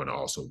character that we're going to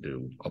also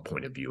do a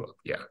point of view of.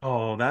 Yeah.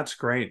 Oh, that's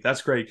great.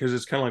 That's great. Because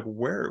it's kind of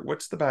like,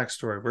 what's the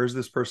backstory? Where's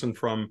this person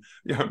from?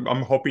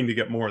 I'm hoping to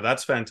get more.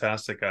 That's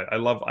fantastic. I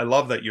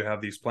love that you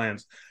have these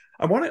plans.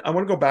 I want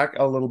to go back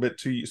a little bit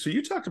to you. So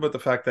you talked about the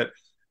fact that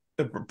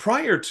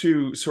prior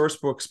to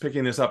Sourcebooks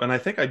picking this up, and I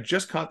think I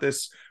just caught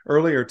this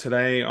earlier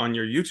today on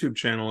your YouTube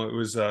channel. It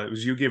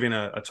was you giving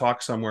a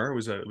talk somewhere.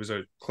 It was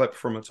a clip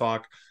from a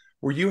talk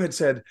where you had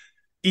said,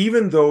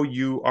 even though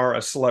you are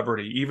a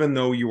celebrity, even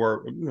though you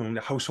are a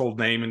household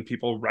name and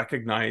people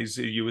recognize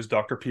you as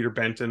Dr. Peter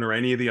Benton or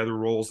any of the other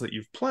roles that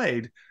you've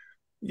played,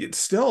 it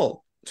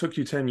still took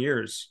you 10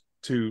 years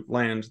to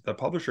land the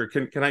publisher.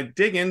 Can I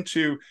dig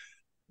into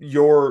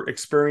your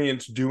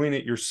experience doing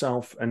it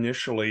yourself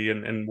initially,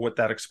 and what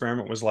that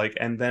experiment was like,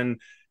 and then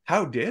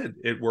how did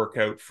it work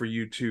out for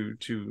you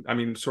to I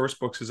mean,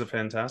 Sourcebooks is a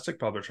fantastic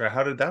publisher.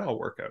 How did that all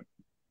work out?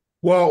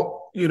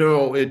 Well,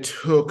 it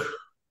took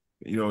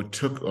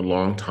a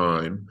long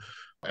time.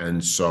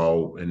 And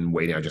so in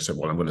waiting, I just said,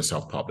 well, I'm going to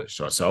self-publish.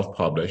 So I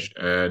self-published,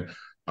 and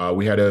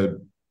we had a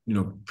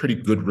pretty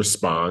good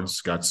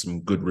response, got some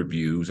good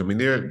reviews. I mean,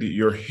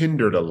 you're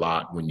hindered a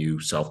lot when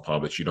you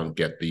self-publish. You don't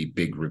get the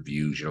big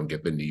reviews. You don't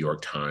get the New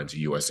York Times,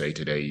 USA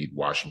Today,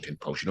 Washington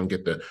Post. You don't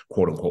get the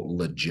quote unquote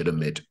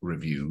legitimate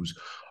reviews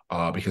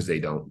because they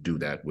don't do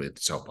that with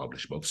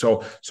self-published books.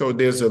 So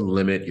there's a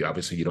limit.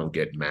 You don't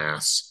get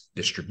mass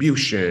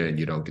distribution.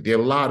 There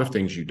are a lot of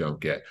things you don't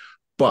get.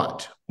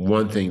 But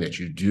one thing that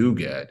you do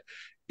get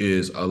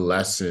is a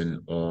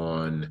lesson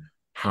on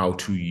how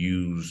to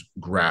use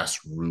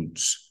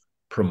grassroots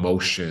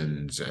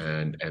promotions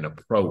and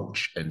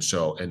approach.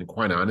 And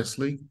quite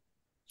honestly,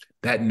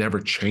 that never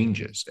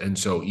changes. And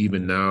so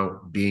even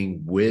now,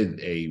 being with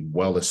a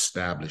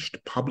well-established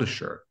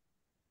publisher,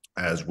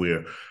 as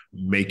we're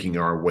making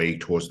our way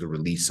towards the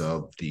release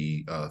of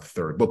the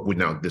third book.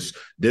 Now,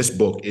 this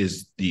book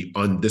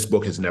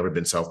has never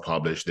been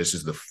self-published. This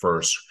is the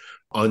first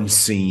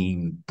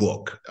unseen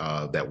book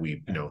that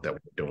we're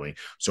doing.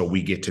 So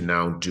we get to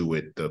now do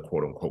it the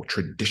quote unquote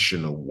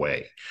traditional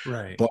way.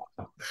 Right. But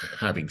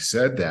having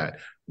said that,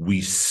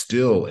 we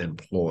still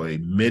employ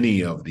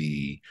many of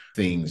the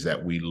things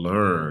that we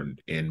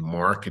learned in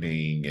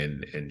marketing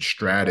and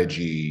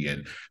strategy.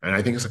 And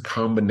I think it's a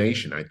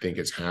combination. I think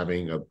it's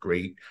having a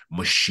great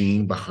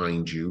machine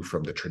behind you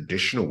from the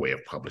traditional way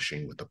of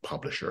publishing with the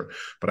publisher.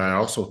 But I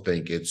also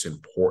think it's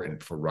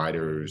important for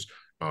writers,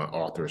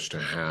 authors to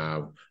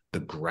have the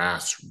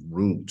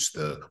grassroots,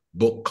 the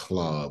book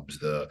clubs,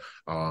 the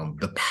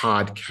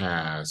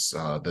podcasts,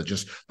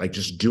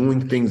 just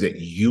doing things that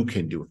you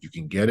can do. If you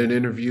can get an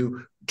interview,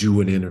 do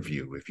an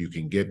interview. If you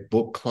can get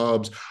book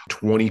clubs,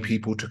 20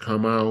 people to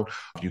come out,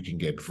 if you can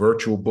get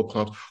virtual book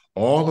clubs,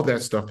 all of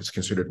that stuff is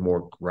considered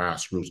more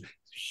grassroots,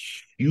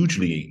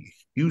 hugely,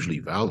 hugely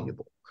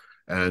valuable.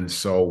 And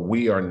so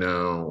we are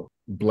now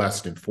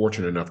blessed and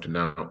fortunate enough to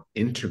now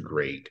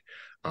integrate.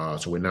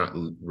 So we're not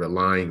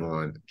relying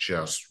on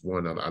just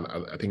one.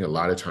 I think a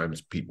lot of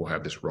times people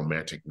have this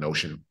romantic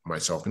notion,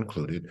 myself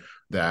included,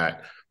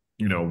 that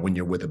when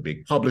you're with a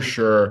big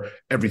publisher,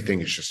 everything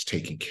is just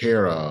taken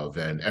care of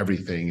and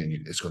everything, and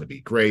it's going to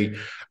be great.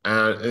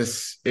 And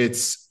it's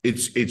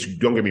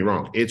don't get me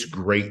wrong, it's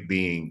great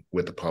being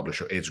with the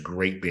publisher. It's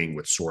great being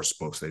with Source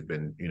Books. They've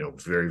been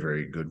very,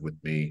 very good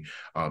with me.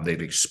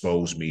 They've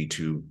exposed me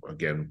to,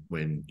 again,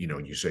 when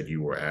you said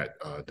you were at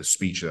the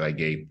speech that I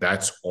gave,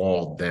 that's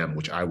all them,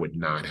 which I would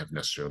not have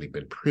necessarily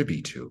been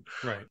privy to.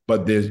 Right.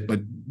 But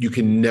you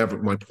can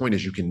never. My point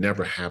is, you can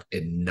never have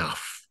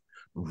enough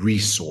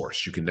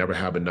resource. You can never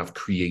have enough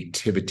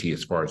creativity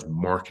as far as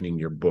marketing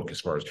your book,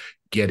 as far as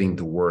getting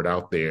the word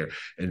out there.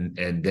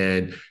 And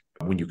then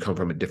when you come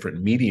from a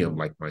different medium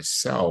like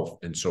myself,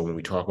 and so when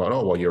we talk about,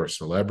 oh, well, you're a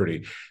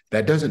celebrity,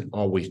 that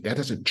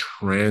doesn't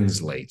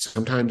translate.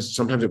 Sometimes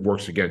it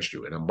works against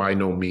you. And I'm by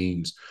no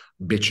means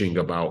bitching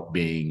about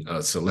being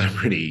a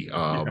celebrity.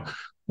 But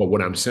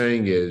what I'm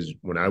saying is,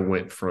 when I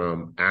went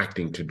from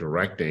acting to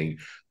directing,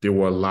 there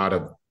were a lot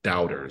of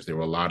doubters. There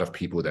were a lot of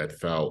people that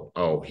felt,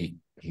 oh,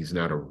 he's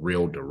not a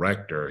real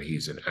director.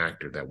 He's an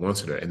actor that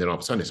wants to. And then all of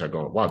a sudden they start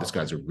going, wow, this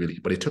guy's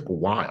but it took a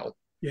while.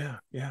 Yeah.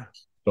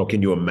 So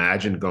can you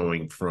imagine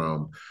going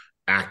from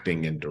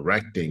acting and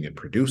directing and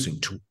producing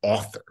to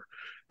author?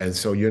 And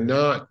so you're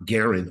not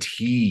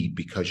guaranteed,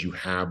 because you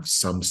have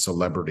some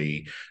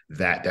celebrity,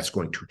 that's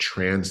going to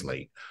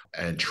translate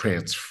and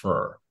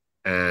transfer.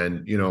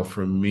 And,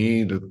 for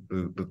me,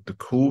 the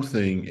cool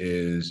thing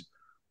is,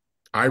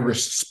 I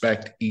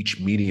respect each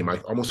medium. I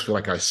almost feel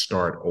like I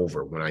start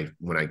over when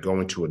I go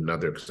into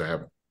another, because I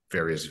have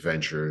various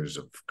ventures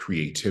of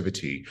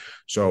creativity.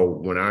 So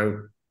when I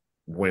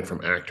went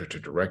from actor to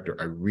director,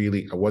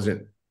 I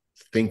wasn't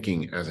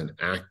thinking as an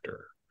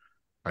actor.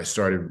 I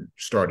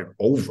started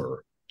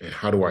over. And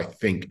how do I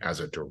think as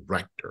a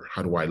director?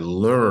 How do I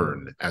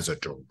learn as a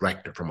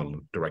director from a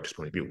director's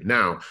point of view?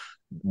 Now,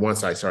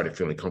 once I started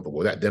feeling comfortable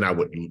with that, then I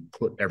would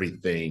put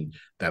everything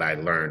that I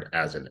learned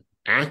as an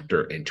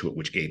actor into it,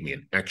 which gave me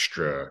an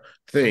extra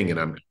thing. And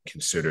I'm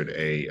considered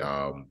a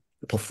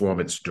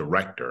performance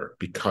director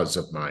because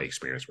of my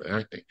experience with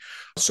acting.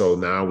 So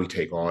now we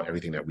take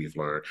everything that we've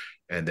learned,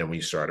 and then when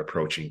you start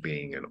approaching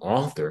being an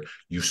author,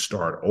 you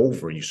start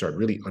over. You start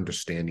really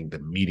understanding the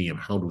medium.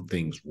 How do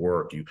things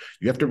work? You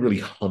have to really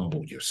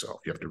humble yourself.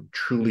 You have to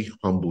truly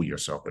humble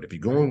yourself. But if you're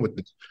going with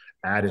this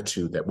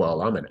attitude that,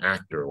 well, I'm an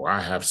actor, or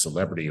I have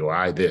celebrity, or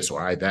I this, or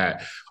I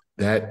that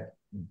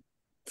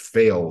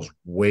fails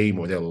way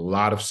more. There are a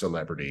lot of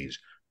celebrities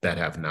that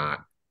have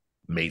not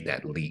made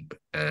that leap,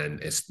 and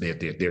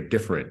they're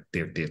different.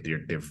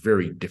 They're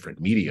very different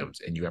mediums,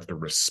 and you have to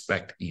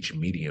respect each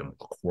medium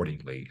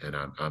accordingly. And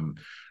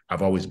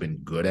I've always been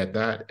good at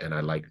that, and I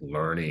like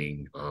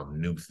learning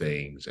new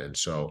things, and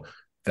so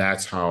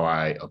that's how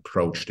I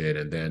approached it.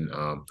 And then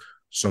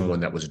someone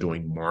that was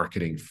doing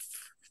marketing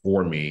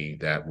for me,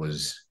 that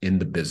was in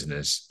the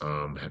business,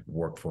 had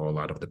worked for a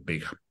lot of the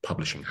big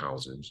publishing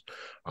houses,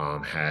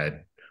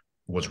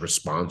 was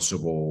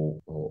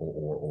responsible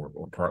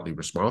or partly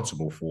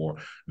responsible for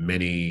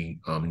many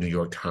New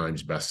York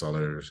Times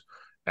bestsellers,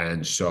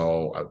 And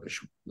so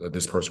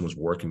this person was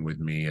working with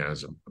me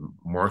as a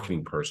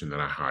marketing person that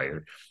I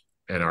hired.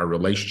 And our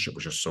relationship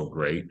was just so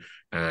great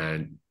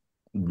and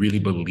really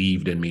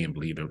believed in me and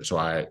believed in me. So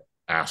I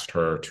asked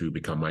her to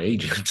become my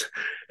agent.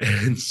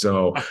 And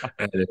so,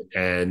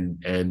 then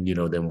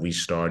we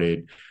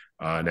started,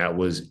 and that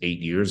was 8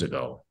 years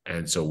ago.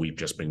 And so we've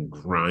just been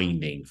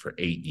grinding for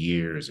 8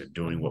 years and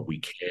doing what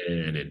we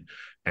can.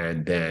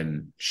 And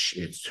then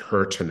it's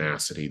her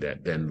tenacity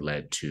that then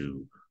led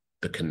to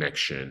the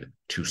connection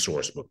to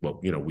Sourcebook. Well,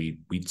 we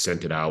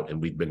sent it out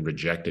and we've been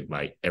rejected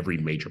by every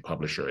major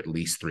publisher at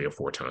least 3 or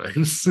 4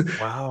 times.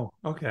 Wow.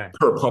 Okay.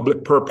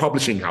 per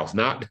publishing house,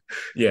 not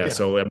yeah.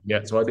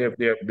 Yeah. So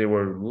there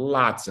were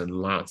lots and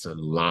lots and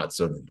lots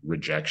of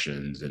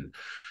rejections,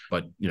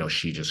 but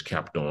she just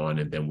kept on,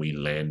 and then we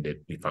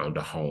found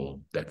a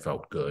home that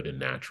felt good and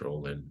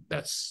natural, and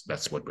that's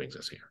what brings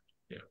us here.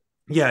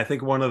 Yeah, I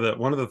think one of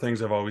the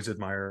things I've always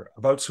admired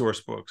about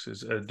Sourcebooks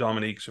is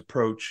Dominique's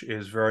approach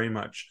is very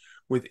much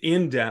with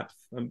in-depth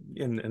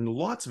and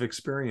lots of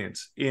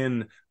experience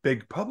in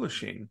big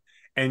publishing,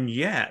 and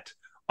yet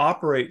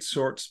operates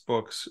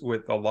Sourcebooks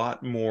with a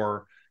lot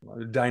more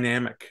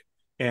dynamic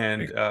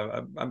and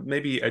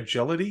maybe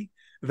agility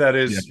that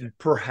is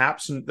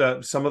perhaps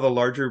some of the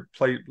larger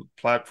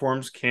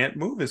platforms can't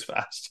move as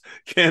fast,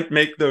 can't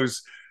make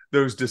those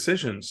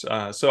decisions.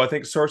 So I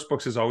think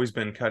Sourcebooks has always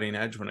been cutting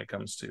edge when it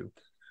comes to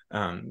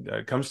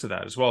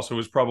that as well. So it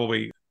was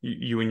probably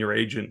you and your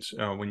agent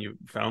when you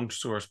found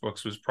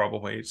Sourcebooks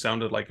it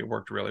sounded like it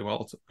worked really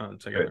well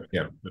together.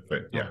 Yeah,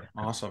 right. Yeah.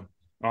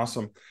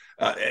 Awesome.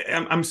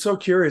 I'm so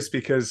curious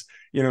because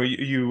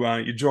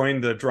you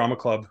joined the drama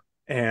club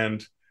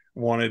and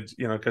wanted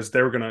because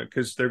they're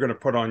gonna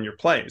put on your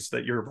plays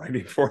that you're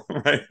writing for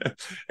them, right?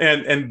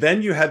 And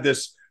then you had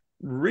this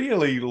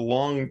really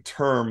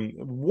long-term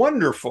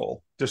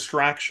wonderful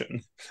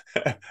distraction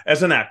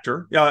as an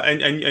actor,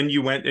 and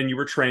you went and you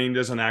were trained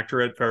as an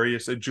actor at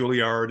various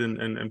Juilliard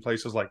and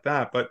places like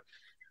that. But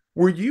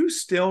were you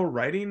still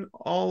writing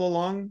all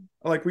along?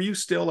 Like, were you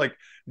still like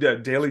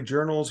daily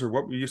journals, or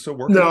what were you still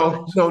working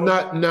on? No,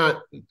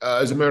 not.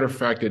 As a matter of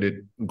fact, it had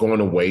gone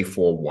away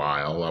for a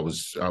while. I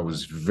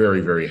was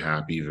very, very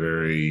happy,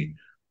 very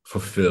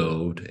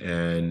fulfilled,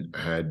 and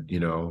had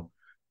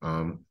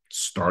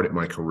started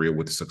my career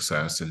with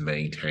success and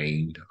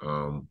maintained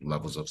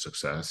levels of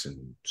success, and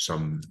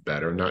some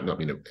better. Not I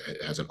mean, it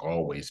hasn't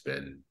always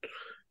been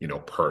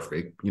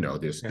perfect. There are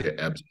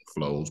ebbs and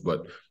flows,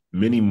 but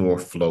many more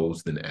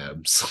flows than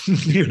ebbs. So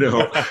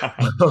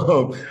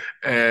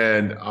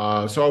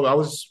I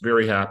was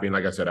very happy, and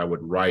like I said, I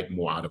would write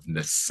more out of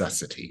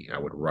necessity. I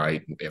would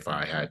write if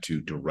I had to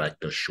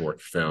direct a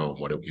short film.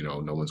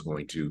 No one's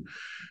going to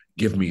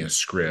give me a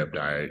script.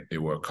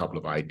 There were a couple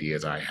of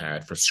ideas I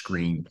had for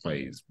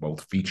screenplays,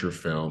 both feature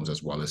films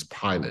as well as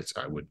pilots.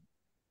 I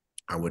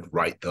would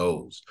write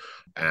those,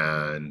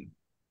 and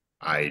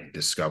I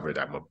discovered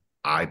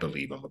I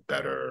believe I'm a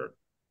better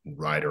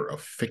writer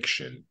of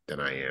fiction than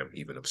I am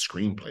even of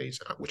screenplays,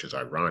 which is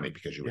ironic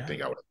because you would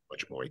think I would have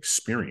much more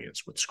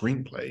experience with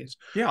screenplays.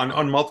 Yeah,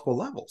 on multiple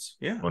levels.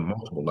 Yeah, on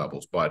multiple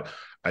levels. But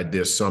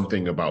there's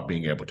something about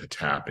being able to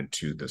tap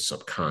into the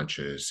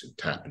subconscious and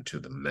tap into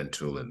the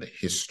mental and the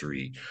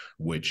history,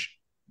 which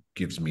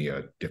gives me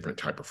a different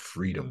type of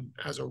freedom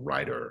as a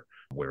writer.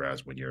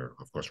 Whereas when you're,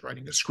 of course,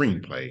 writing a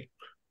screenplay,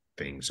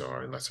 things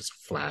are, unless it's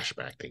a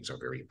flashback, things are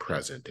very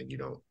present, and you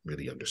don't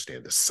really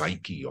understand the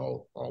psyche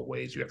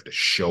always. You have to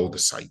show the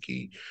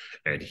psyche,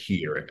 and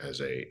here as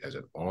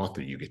an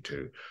author, you get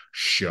to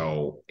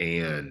show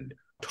and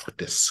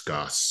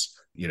discuss.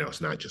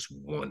 It's not just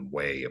one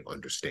way of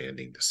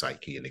understanding the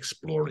psyche and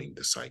exploring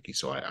the psyche.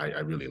 So I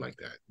really like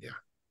that. Yeah.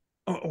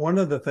 One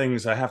of the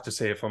things I have to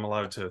say, if I'm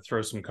allowed to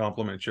throw some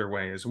compliments your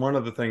way, is one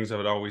of the things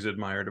I've always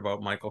admired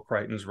about Michael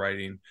Crichton's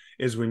writing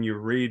is when you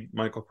read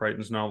Michael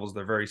Crichton's novels,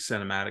 they're very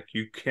cinematic.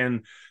 You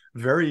can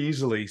very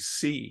easily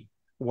see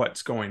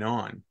what's going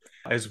on,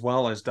 as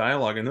well as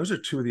dialogue. And those are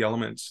two of the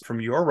elements from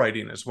your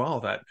writing as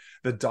well, that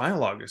the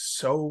dialogue is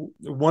so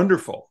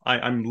wonderful.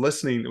 I'm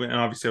listening, and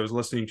obviously I was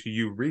listening to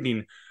you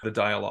reading the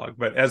dialogue,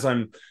 but as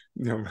I'm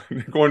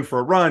going for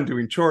a run,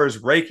 doing chores,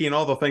 raking,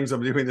 all the things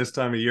I'm doing this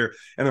time of year,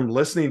 and I'm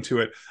listening to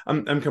it,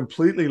 I'm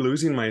completely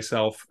losing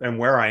myself and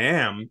where I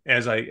am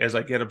as I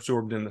get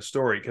absorbed in the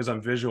story, because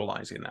I'm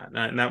visualizing that.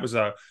 And that was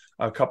a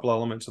couple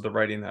elements of the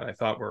writing that I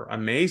thought were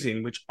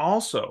amazing, which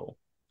also,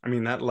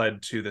 that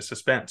led to the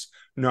suspense,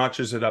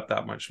 notches it up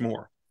that much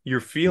more. You're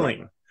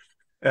feeling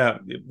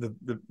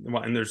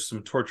and there's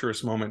some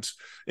torturous moments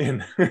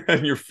in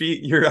your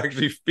feet. You're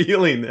actually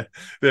feeling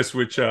this,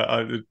 which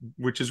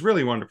is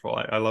really wonderful.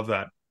 I love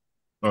that.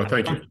 Oh,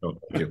 thank you.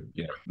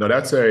 Yeah. No,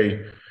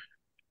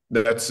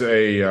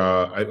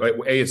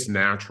 it's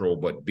natural,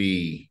 but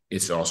B,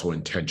 it's also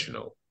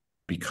intentional,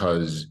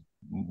 because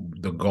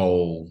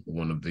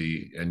one of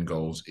the end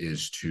goals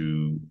is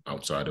to,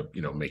 outside of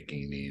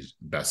making these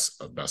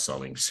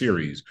best-selling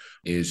series,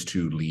 is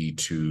to lead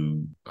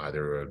to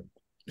either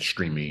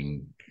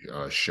streaming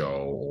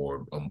show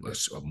or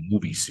a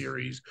movie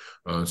series.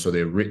 So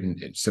they're written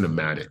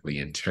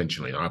cinematically,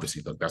 intentionally. And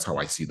obviously, that's how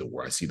I see the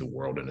world. I see the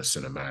world in a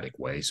cinematic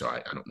way. So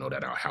I don't know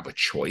that I'll have a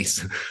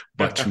choice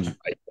but to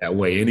write that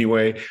way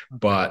anyway.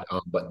 But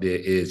there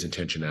is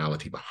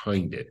intentionality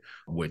behind it,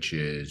 which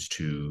is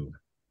to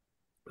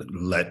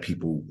let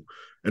people,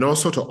 and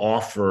also to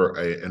offer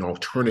an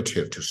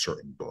alternative to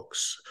certain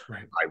books.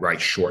 Right. I write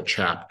short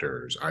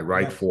chapters. I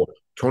write for,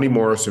 Toni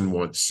Morrison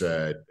once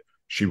said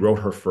she wrote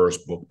her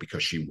first book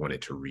because she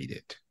wanted to read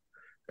it.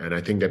 And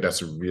I think that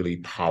that's a really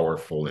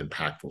powerful,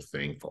 impactful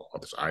thing for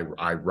others.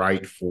 I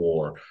write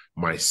for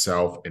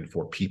myself and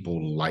for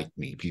people like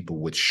me, people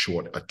with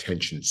short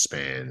attention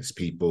spans,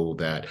 people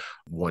that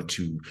want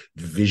to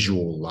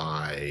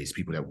visualize,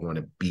 people that want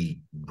to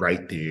be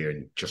right there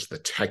and just the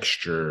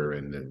texture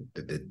and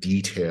the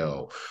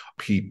detail,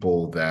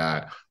 people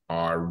that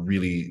are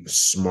really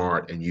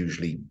smart and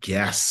usually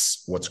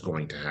guess what's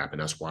going to happen.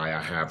 That's why I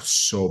have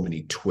so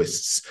many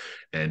twists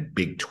and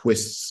big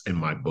twists in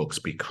my books,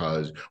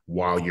 because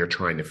while you're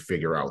trying to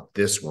figure out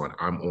this one,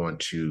 I'm on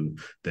to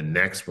the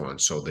next one.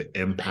 So the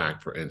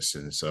impact, for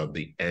instance, of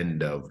the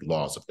end of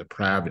Laws of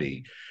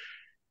Depravity,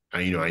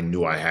 I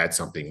knew I had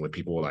something when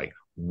people were like,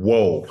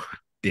 whoa,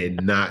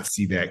 did not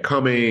see that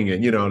coming.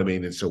 And you know what I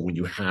mean? And so when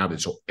you have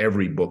it, so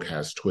every book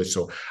has twists.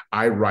 So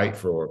I write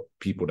for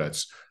people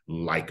that's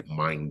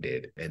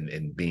like-minded,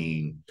 and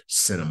being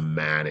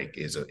cinematic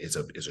is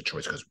a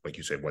choice, because like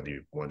you said, whether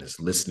one is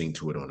listening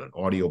to it on an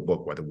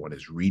audiobook, whether one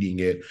is reading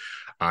it,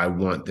 I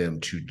want them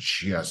to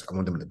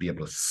be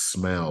able to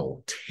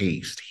smell,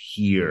 taste,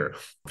 hear,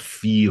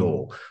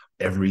 feel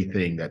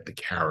everything that the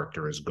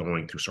character is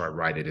going through. So I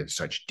write it in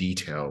such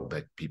detail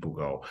that people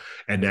go,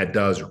 and that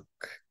does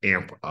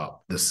amp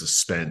up the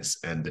suspense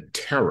and the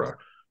terror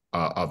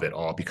of it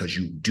all, because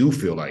you do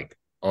feel like,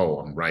 oh,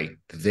 I'm right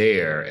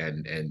there.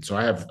 And so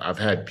I've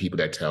had people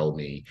that tell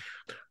me,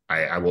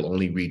 I will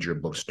only read your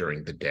books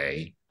during the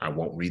day. I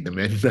won't read them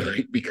at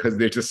night because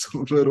they're just a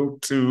little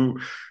too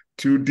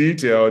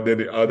detailed. Then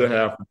the other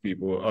half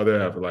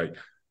are like,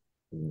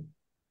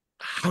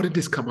 how did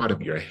this come out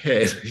of your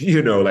head?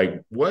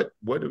 Like what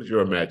was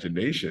your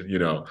imagination?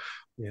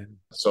 Yeah.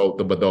 So,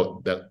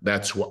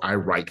 that's what I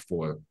write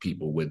for: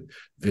 people with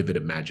vivid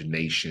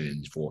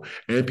imaginations,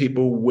 and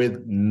people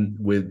with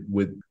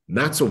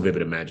not so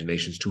vivid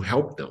imaginations, to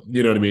help them.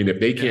 You know what I mean? If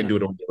they can't do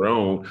it on their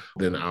own,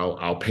 then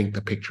I'll paint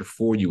the picture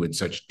for you in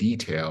such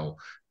detail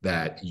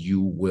that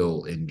you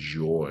will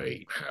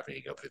enjoy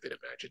having a vivid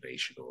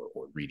imagination,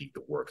 or reading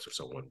the works of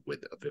someone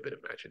with a vivid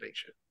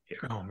imagination. Yeah.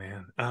 Oh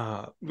man.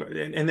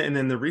 And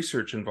then the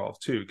research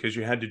involved too, because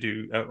you had to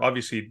do,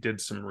 obviously did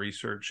some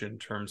research in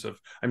terms of,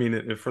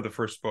 for the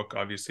first book,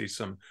 obviously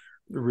some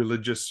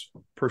religious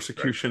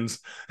persecutions,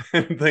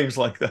 right, and things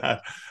like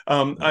that.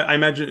 I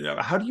imagine,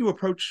 how do you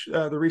approach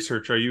the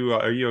research? Are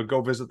you a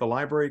go visit the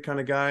library kind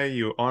of guy?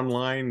 You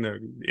online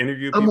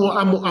interview people?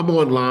 I'm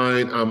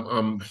online.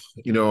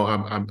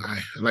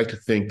 I like to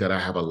think that I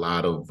have a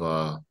lot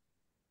of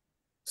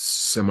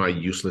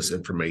semi-useless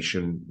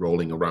information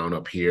rolling around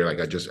up here. Like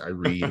I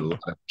read a lot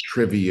of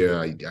trivia.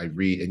 I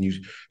read,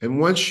 and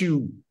once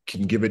you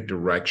can give it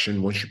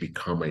direction, once you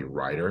become a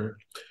writer,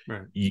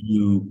 right,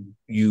 you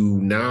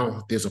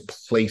now there's a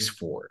place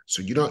for it.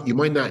 So you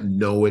might not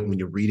know it when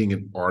you're reading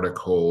an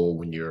article,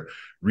 when you're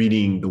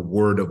reading the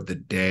word of the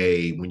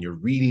day, when you're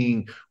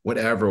reading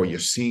whatever, or you're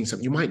seeing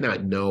something, you might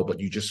not know, but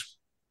you just,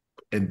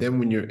 and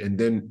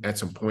then at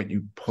some point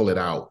you pull it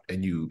out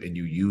and you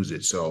use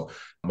it. So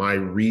my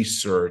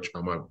research,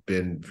 I've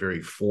been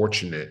very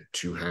fortunate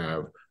to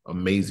have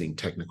amazing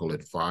technical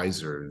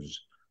advisors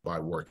by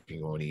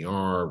working on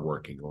ER,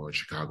 working on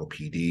Chicago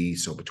PD.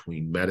 So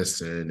between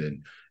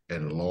medicine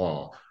and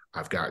law,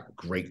 I've got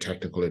great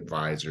technical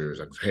advisors.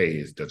 Like,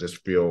 hey, does this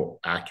feel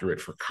accurate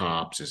for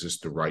cops? Is this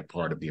the right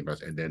part of the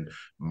investment? And then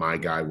my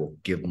guy will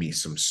give me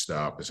some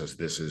stuff that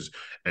says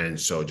and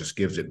so it just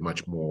gives it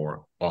much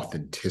more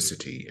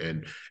authenticity.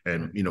 And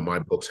my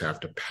books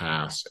have to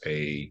pass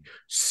a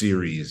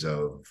series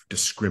of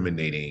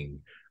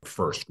discriminating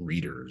first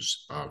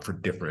readers for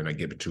different. I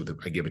give it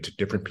to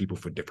different people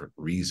for different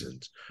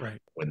reasons. Right.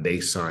 When they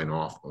sign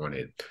off on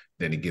it,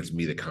 then it gives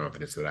me the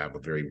confidence that I have a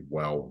very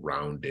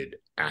well-rounded,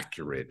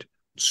 accurate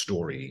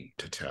story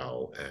to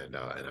tell, and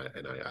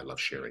I love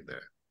sharing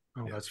that.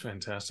 Oh, yeah. That's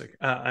fantastic.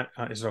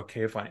 Is it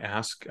okay if I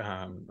ask,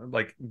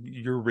 like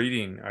you're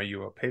reading, are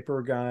you a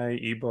paper guy,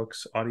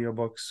 ebooks,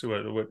 audiobooks?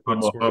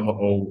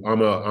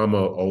 I'm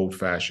a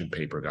old-fashioned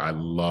paper guy. I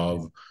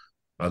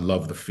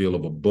love the feel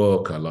of a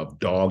book. I love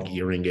dog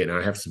earing it. And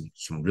I have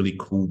some really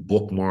cool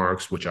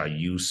bookmarks, which I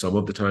use some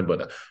of the time,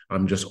 but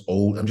I'm just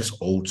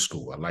old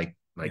school. I like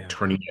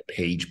turning a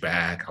page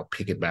back. I'll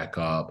pick it back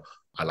up.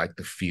 I like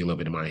the feel of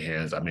it in my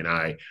hands.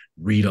 I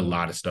read a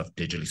lot of stuff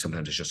digitally.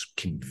 Sometimes it's just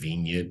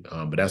convenient,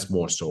 but that's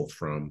more so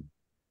from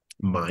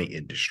my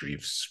industry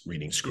of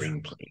reading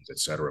screenplays, et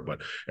cetera.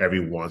 But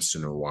every once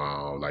in a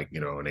while, like,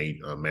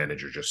 a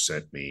manager just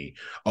sent me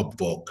a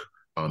book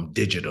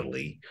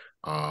digitally.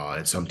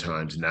 And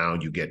sometimes now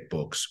you get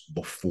books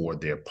before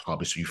they're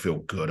published, so you feel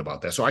good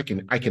about that. So I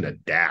can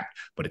adapt.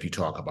 But if you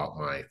talk about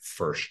my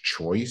first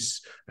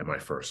choice and my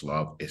first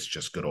love, it's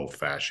just good old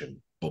fashioned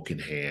book in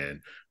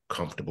hand,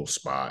 comfortable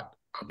spot.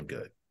 I'm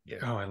good. Yeah.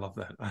 Oh, I love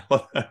that. I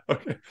love that.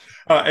 Okay.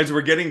 As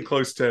we're getting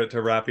close to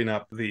wrapping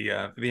up the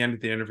end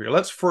of the interview,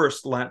 let's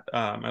first let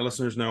my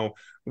listeners know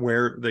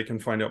where they can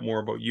find out more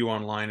about you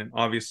online. And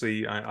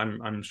obviously,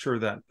 I'm sure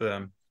that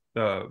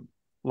the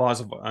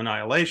Laws of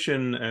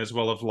Annihilation, as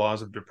well as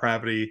Laws of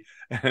Depravity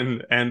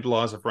and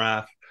Laws of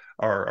Wrath,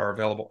 are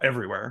available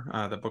everywhere.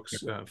 The books,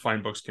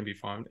 fine books can be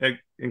found,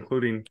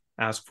 including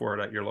ask for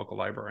it at your local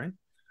library.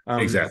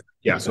 Exactly.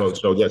 Yeah. So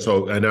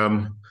and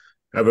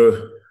have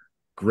a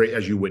great,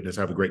 as you witness,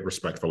 I have a great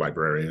respect for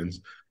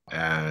librarians,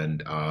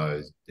 and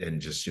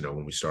just,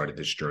 when we started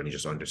this journey,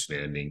 just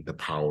understanding the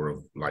power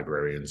of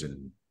librarians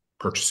and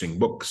purchasing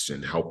books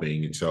and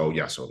helping. And so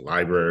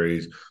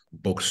libraries,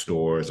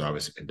 bookstores,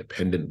 obviously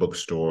independent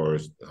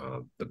bookstores,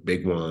 the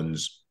big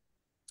ones,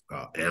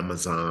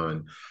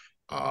 Amazon,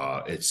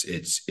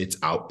 it's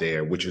out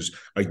there, which is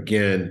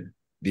again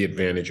the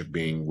advantage of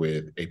being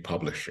with a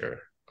publisher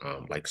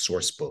like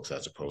Source Books,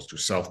 as opposed to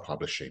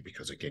self-publishing,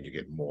 because again, you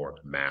get more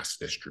mass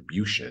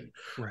distribution.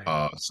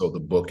 Right. So the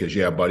book is,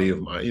 a buddy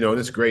of mine, and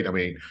it's great. I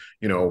mean,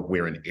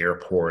 we're in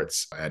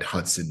airports, at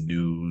Hudson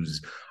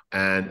News,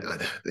 and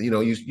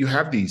you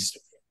have these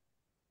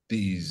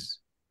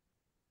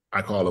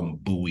I call them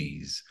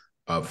buoys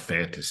of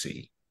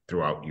fantasy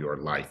throughout your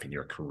life and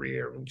your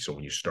career. And so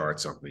when you start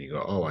something, you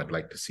go, oh, I'd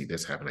like to see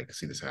this happen. I'd like to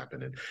see this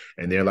happen.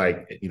 And they're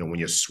like, when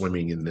you're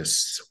swimming in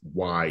this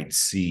wide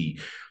sea,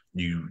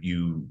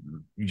 you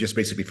just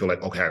basically feel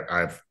like, okay,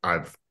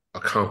 I've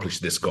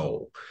accomplished this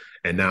goal,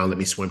 and now let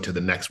me swim to the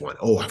next one.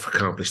 Oh, I've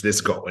accomplished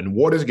this goal, and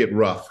waters get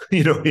rough,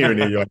 here and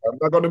there. You're like, I'm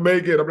not going to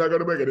make it. I'm not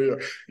going to make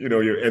it.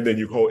 And then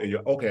you go,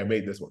 okay, I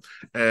made this one.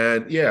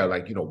 And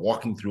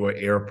walking through an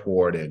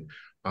airport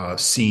and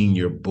seeing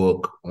your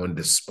book on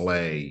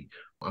display.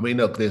 I mean,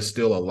 look, there's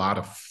still a lot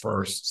of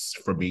firsts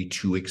for me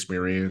to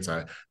experience.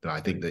 I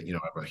think that, I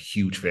have a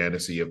huge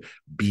fantasy of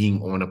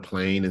being on a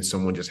plane and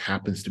someone just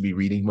happens to be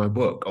reading my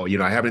book. Or,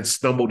 I haven't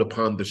stumbled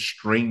upon the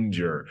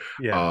stranger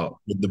in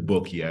the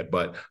book yet,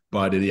 but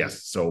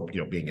yes. So,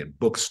 being in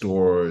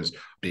bookstores,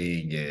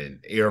 being in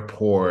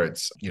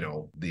airports,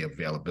 the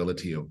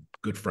availability of a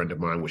good friend of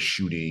mine was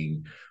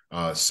shooting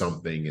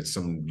something in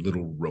some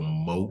little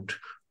remote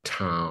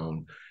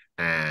town.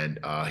 And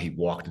he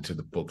walked into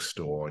the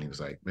bookstore and he was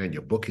like, man,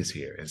 your book is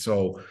here. And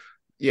so,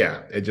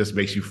 it just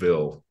makes you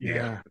feel,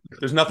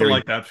 there's nothing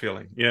like that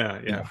feeling.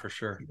 Yeah, for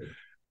sure.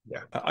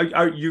 Yeah.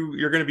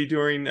 You're going to be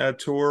doing a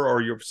tour,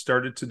 or you've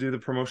started to do the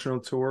promotional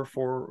tour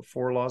for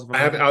Laws of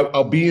Annihilation?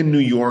 I'll be in New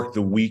York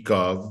the week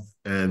of,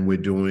 and we're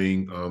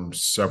doing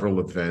several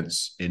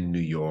events in New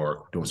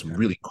York, doing some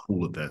really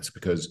cool events,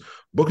 because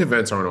book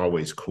events aren't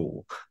always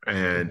cool.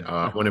 And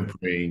I want to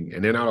bring,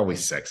 and they're not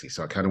always sexy.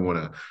 So I kind of want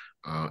to,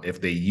 if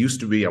they used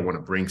to be, I want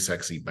to bring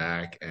sexy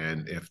back.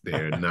 And if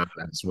they're not,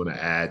 I just want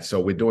to add. So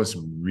we're doing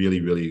some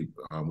really, really,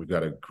 we've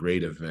got a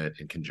great event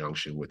in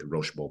conjunction with the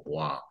Roche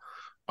Beaubois,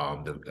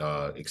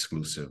 the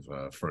exclusive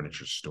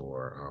furniture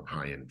store,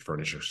 high-end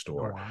furniture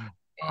store. Oh,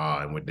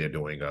 wow. And what they're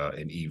doing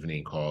an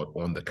evening called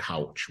On the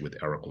Couch with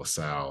Eriq La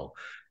Salle.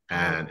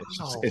 And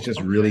it's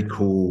just really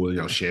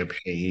cool,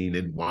 champagne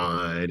and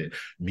wine, and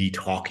me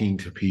talking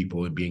to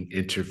people and being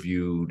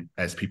interviewed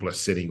as people are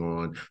sitting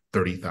on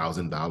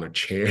 $30,000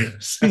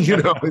 chairs.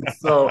 It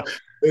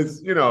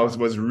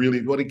was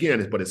really, but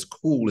again, it's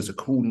cool. It's a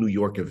cool New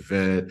York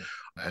event.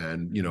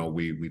 And,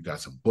 we've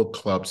got some book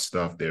club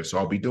stuff there. So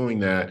I'll be doing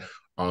that.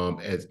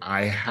 As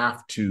I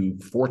have to,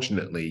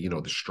 fortunately,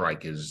 the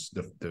strike is,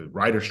 the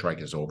writer's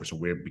strike is over. So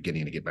we're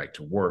beginning to get back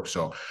to work.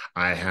 So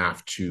I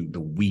have to,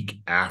 the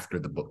week after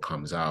the book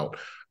comes out,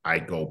 I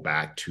go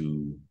back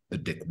to the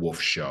Dick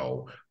Wolf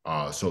show.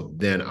 So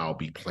then I'll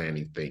be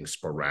planning things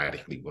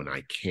sporadically when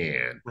I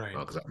can,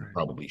 because I'm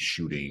probably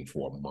shooting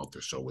for a month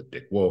or so with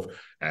Dick Wolf.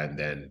 And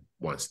then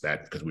once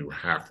that, because we were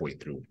halfway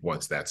through,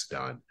 once that's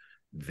done,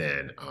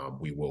 then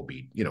we will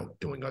be,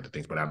 doing other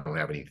things, but I don't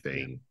have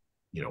anything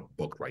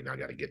booked right now. I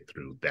got to get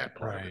through that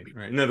part.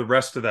 Right. No, the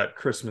rest of that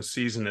Christmas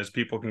season is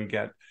people can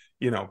get,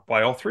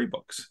 buy all 3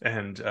 books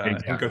and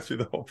go through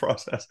the whole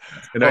process.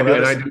 And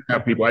I do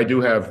have people. I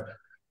do have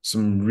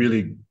some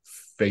really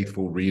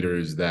faithful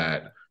readers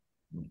that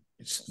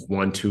it's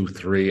 1, 2,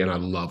 3, and I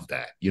love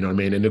that. You know what I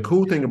mean? And the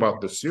cool thing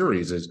about the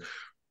series is,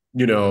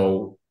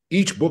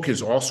 each book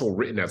is also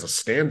written as a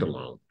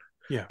standalone.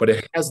 Yeah. But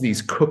it has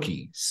these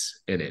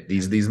cookies in it,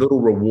 these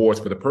little rewards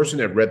for the person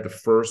that read the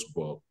first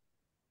book.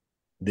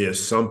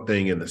 There's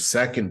something in the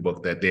second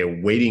book that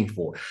they're waiting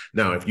for.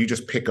 Now, if you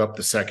just pick up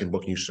the second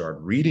book and you start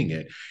reading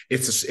it,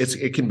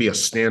 it can be a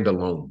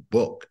standalone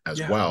book as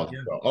well. Yeah.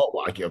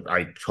 So,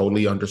 I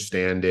totally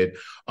understand it.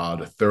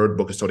 The third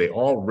book, so they're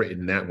all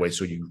written that way.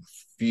 So you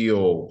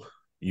feel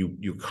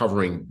you're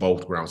covering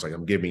both grounds. Like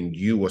I'm giving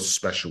you a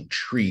special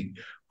treat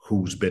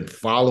who's been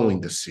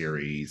following the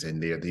series,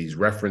 and there are these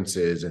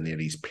references and there are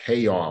these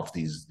payoffs,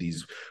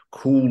 these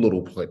cool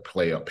little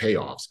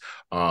payoffs.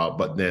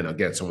 But then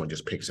again, someone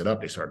just picks it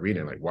up, they start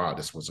reading, like, wow,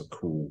 this was a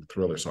cool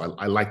thriller. So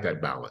I like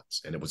that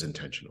balance, and it was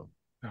intentional.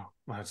 Oh,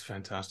 that's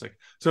fantastic.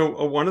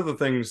 So one of the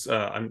things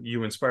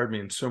you inspired me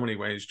in so many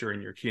ways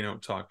during your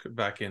keynote talk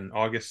back in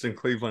August in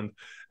Cleveland,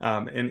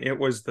 and it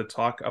was the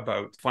talk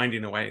about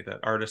finding a way,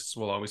 that artists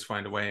will always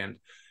find a way.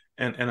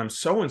 And I'm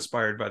so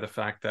inspired by the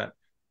fact that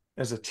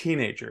as a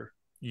teenager,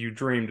 you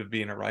dreamed of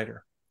being a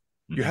writer.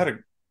 Mm-hmm. You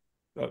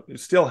had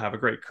still have a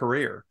great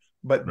career,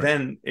 but right.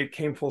 Then it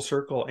came full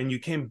circle and you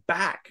came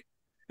back,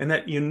 and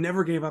that you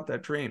never gave up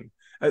that dream.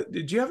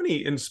 Did you have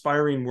any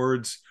inspiring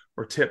words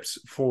or tips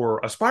for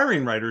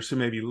aspiring writers who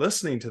may be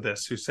listening to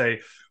this, who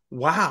say,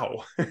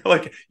 wow,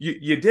 like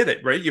you did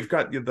it, right? You've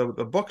got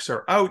the books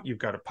are out, you've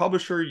got a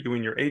publisher, you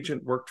and your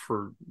agent worked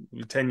for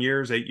 10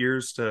 years, 8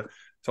 years to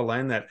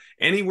land that.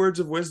 Any words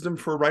of wisdom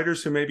for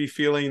writers who may be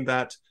feeling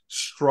that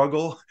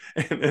struggle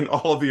and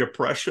all of the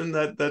oppression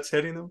that's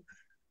hitting them?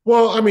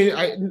 Well, I mean,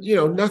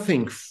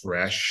 nothing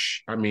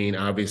fresh. I mean,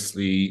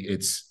 obviously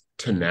it's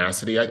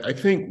tenacity. I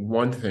think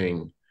one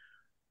thing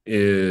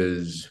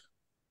is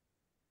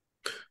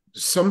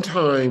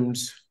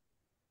sometimes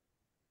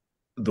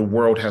the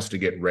world has to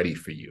get ready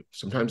for you.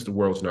 Sometimes the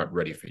world's not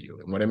ready for you.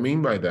 And what I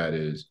mean by that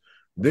is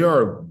there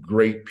are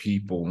great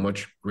people,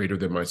 much greater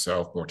than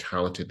myself, more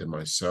talented than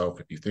myself.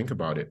 If you think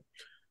about it,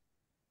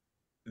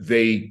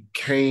 they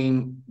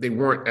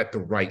weren't at the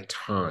right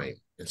time.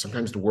 And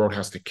sometimes the world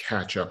has to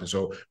catch up. And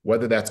so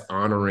whether that's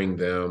honoring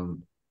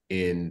them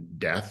in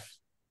death,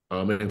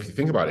 and if you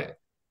think about it,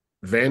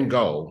 Van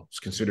Gogh is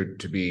considered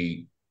to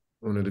be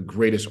one of the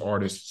greatest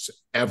artists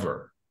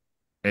ever.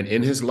 And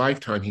in his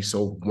lifetime, he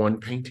sold one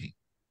painting.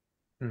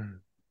 Mm.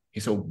 He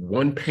sold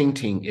one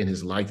painting in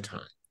his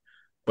lifetime.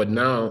 But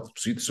now,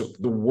 so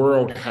the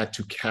world had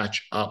to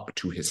catch up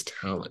to his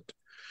talent.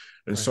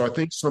 And right. So I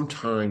think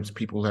sometimes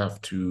people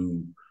have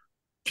to,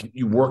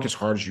 you work as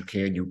hard as you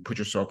can, you put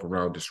yourself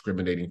around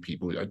discriminating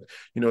people.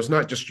 It's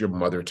not just your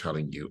mother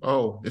telling you,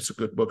 oh, it's a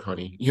good book,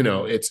 honey.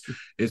 It's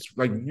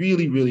like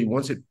really, really,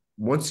 once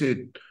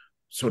it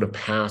sort of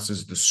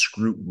passes the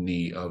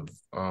scrutiny of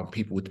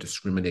people with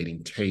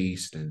discriminating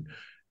taste and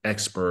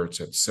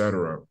experts, et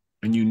cetera,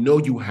 and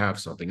you have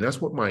something. And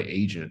that's what my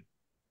agent,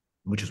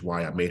 which is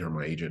why I made her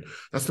my agent,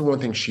 that's the one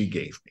thing she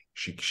gave me.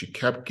 She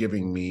kept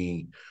giving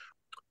me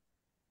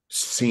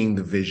seeing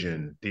the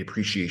vision, the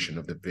appreciation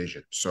of the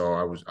vision. So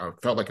I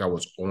felt like I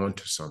was on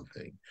to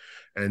something.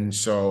 And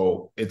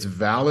so it's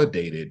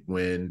validated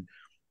when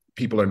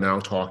people are now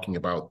talking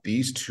about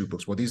these two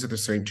books. Well, these are the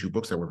same two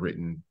books that were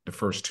written. The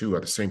first two are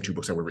the same two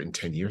books that were written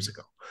 10 years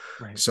ago.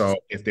 Right. So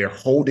if they're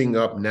holding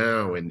up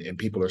now and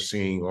people are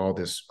seeing all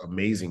this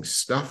amazing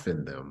stuff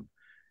in them,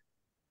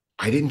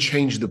 I didn't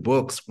change the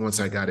books once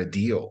I got a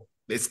deal.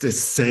 It's the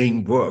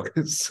same book.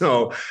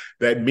 So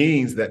that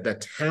means that the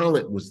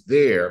talent was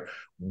there,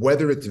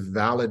 whether it's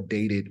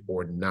validated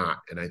or not.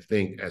 And I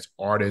think as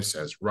artists,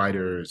 as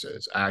writers,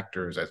 as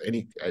actors, as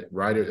any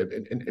writer,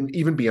 and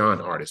even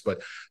beyond artists,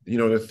 but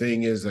the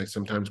thing is, like,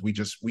 sometimes we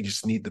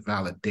just need the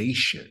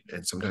validation,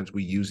 and sometimes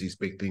we use these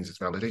big things as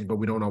validation, but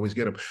we don't always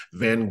get them.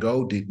 Van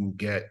Gogh didn't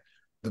get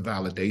the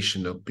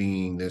validation of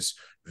being this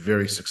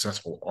very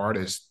successful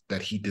artist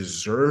that he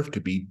deserved to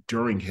be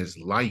during his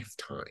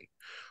lifetime.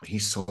 He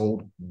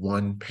sold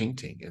one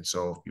painting. And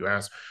so if you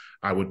ask,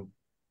 I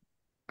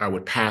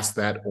would pass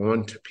that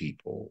on to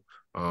people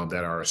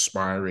that are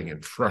aspiring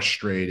and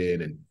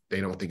frustrated, and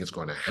they don't think it's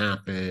going to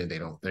happen. They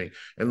don't think,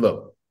 and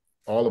look,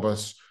 all of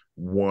us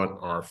want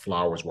our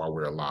flowers while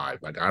we're alive.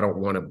 Like, I don't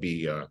want to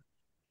be a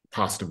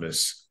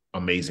posthumous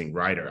amazing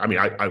writer. I mean,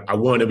 I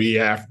want to be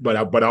but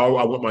I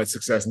want my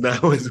success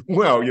now as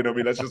well.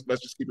 Let's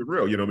just keep it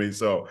real.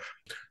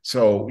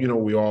 So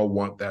we all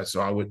want that.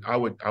 So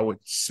I would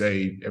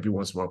say every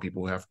once in a while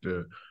people have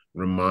to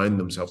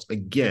remind themselves,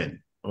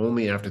 again,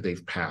 only after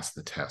they've passed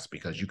the test,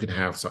 because you can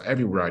have, so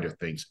every writer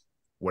thinks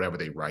whatever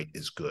they write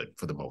is good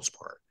for the most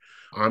part.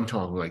 I'm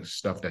talking like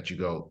stuff that you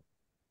go,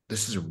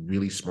 this is a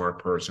really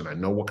smart person. I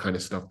know what kind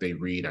of stuff they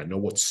read. I know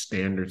what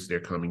standards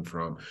they're coming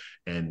from.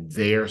 And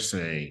they're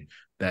saying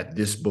that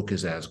this book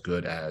is as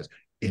good as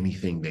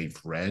anything they've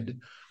read.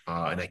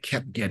 And I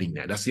kept getting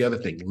that. That's the other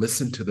thing.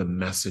 Listen to the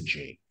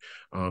messaging,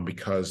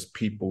 because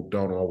people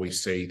don't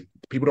always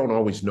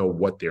know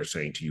what they're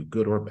saying to you,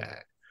 good or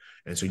bad.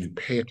 And so you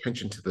pay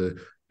attention to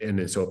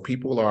and so if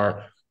people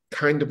are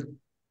kind of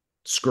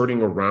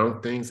skirting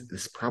around things,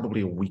 it's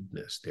probably a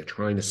weakness. They're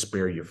trying to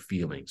spare your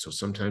feelings. So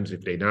sometimes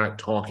if they're not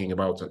talking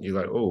about something, you're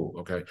like, oh,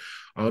 okay.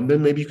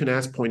 Then maybe you can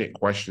ask pointed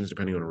questions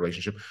depending on the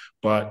relationship.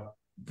 But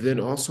then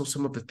also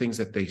some of the things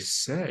that they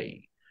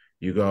say,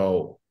 you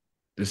go,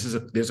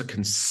 there's a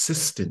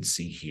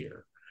consistency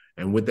here.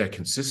 And with that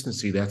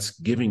consistency, that's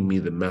giving me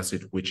the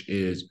message, which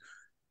is,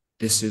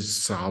 this is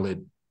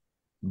solid,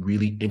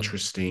 really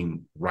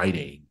interesting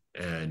writing.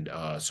 And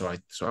so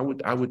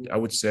I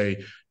would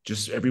say,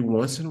 just every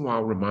once in a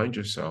while, remind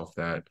yourself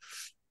that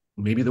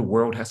maybe the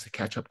world has to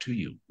catch up to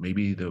you.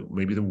 Maybe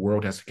the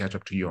world has to catch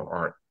up to your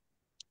art.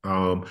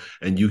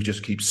 And you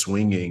just keep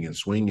swinging and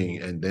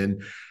swinging, and then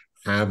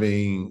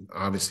having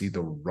obviously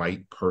the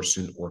right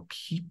person or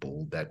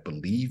people that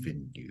believe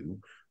in you.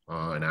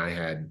 And I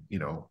had,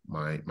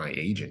 my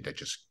agent that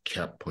just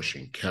kept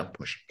pushing, kept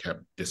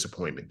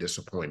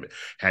disappointment,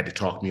 had to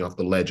talk me off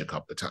the ledge a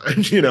couple of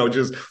times,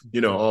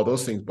 all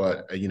those things.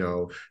 But,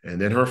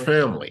 and then her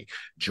family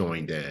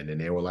joined in,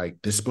 and they were like,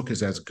 this book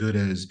is as good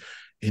as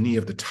any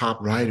of the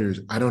top writers.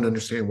 I don't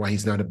understand why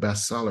he's not a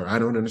bestseller. I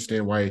don't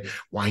understand why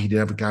he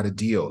never got a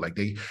deal.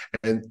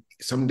 And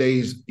some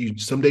days you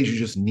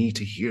just need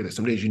to hear that.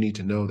 Some days you need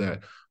to know that,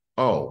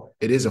 oh,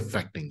 it is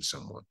affecting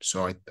someone.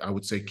 So I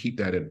would say keep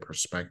that in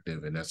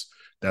perspective, and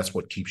that's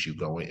what keeps you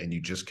going. And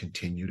you just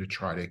continue to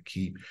try to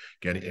keep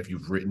getting. If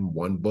you've written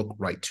one book,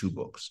 write 2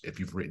 books. If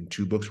you've written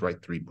 2 books,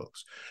 write 3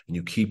 books. And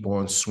you keep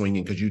on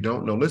swinging, because you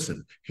don't know.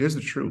 Listen, here's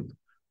the truth.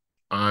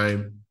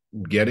 I'm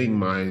getting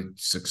my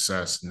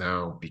success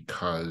now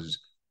because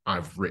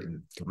I've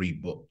written 3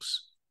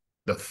 books.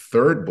 The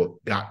 3rd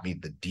book got me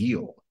the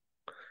deal,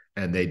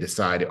 and they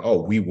decided,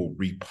 oh, we will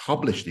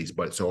republish these.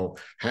 But so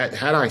had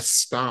I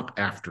stopped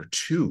after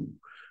 2,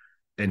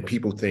 and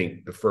people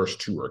think the first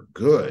 2 are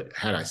good,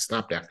 had I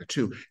stopped after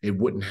 2, it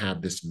wouldn't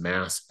have this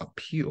mass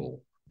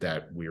appeal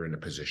that we're in a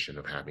position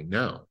of having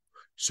now.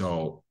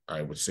 So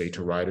I would say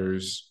to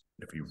writers,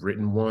 if you've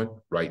written 1,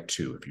 write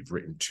 2. If you've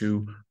written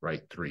 2,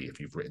 write 3.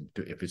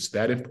 If it's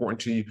that important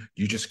to you,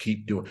 you just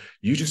keep doing.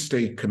 You just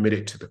stay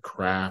committed to the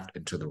craft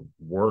and to the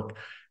work,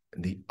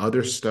 and the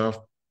other stuff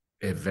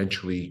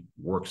eventually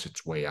works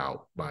its way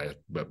out by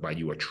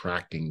you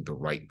attracting the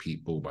right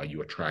people, by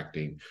you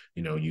attracting,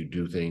 you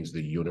do things,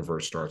 the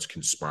universe starts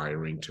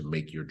conspiring to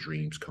make your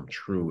dreams come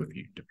true,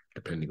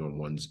 depending on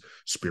one's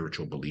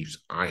spiritual beliefs.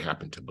 I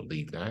happen to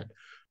believe that.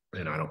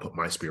 And I don't put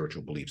my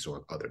spiritual beliefs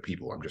on other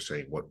people. I'm just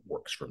saying what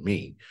works for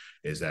me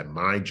is that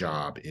my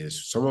job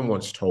is, someone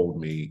once told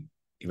me,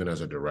 even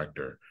as a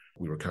director,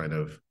 we were kind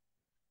of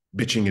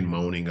bitching and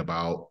moaning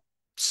about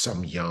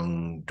some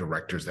young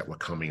directors that were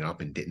coming up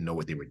and didn't know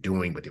what they were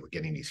doing, but they were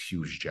getting these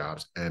huge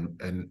jobs.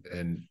 And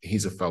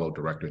he's a fellow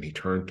director, and he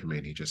turned to me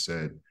and he just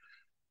said,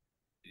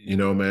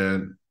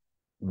 man,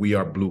 we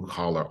are blue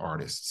collar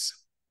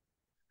artists.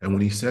 And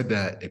when he said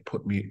that, it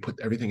put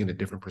everything in a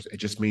different person. It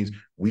just means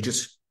we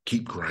just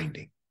keep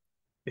grinding.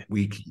 Yeah.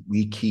 We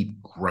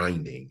keep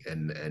grinding,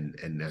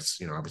 and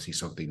that's obviously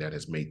something that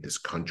has made this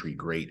country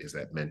great, is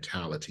that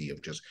mentality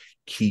of just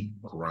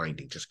keep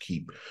grinding, just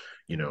keep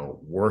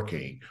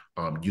working.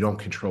 You don't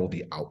control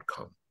the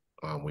outcome.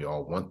 We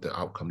all want the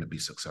outcome to be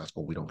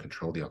successful. We don't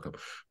control the outcome,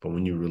 but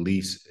when you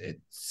release,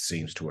 it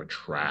seems to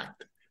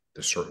attract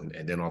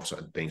and then all of a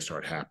sudden things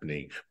start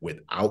happening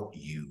without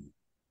you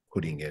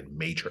putting in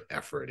major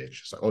effort. It's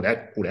just like,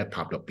 that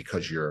popped up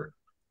because you're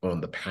on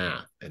the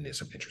path, and there's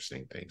some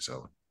interesting things.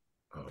 So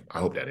I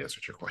hope that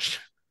answered your question.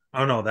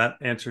 Oh, no, that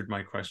answered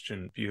my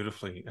question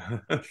beautifully.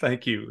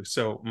 Thank you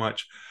so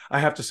much. I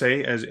have to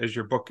say, as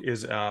your book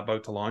is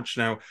about to launch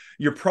now,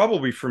 you're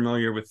probably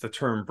familiar with the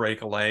term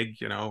break a leg,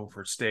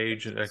 for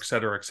stage, et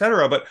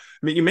cetera, but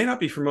you may not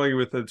be familiar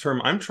with the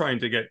term I'm trying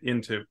to get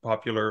into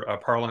popular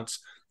parlance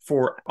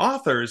for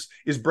authors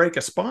is break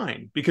a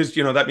spine, because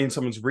that means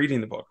someone's reading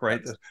the book, right?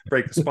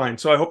 Break the spine.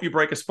 So I hope you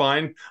break a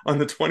spine on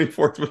the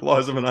 24th with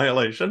Laws of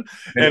Annihilation,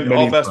 and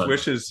all best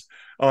wishes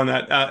on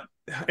that.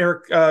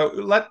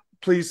 Eriq,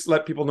 please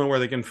let people know where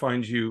they can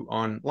find you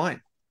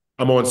online.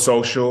 I'm on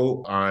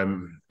social.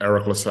 I'm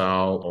Eriq La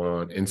Salle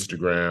on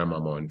Instagram.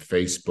 I'm on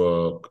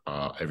Facebook.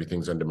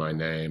 Everything's under my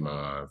name.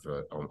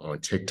 On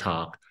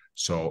TikTok.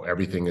 So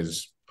everything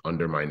is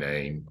under my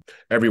name.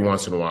 Every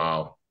once in a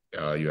while,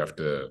 you have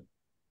to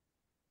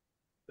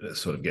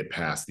sort of get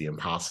past the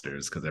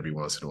imposters, because every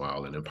once in a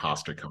while an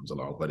imposter comes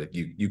along. But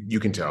you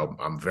can tell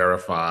I'm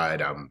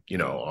verified. I'm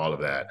all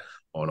of that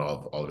on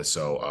all of it.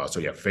 So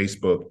yeah,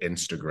 Facebook,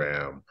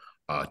 Instagram,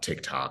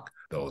 TikTok.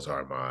 Those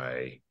are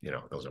my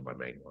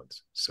main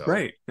ones. So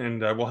great, and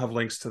we'll have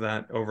links to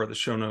that over the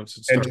show notes.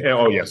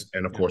 Oh yes,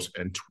 and of course,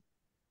 and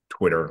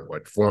Twitter,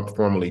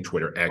 formerly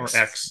Twitter, X. Or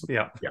X,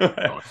 yeah.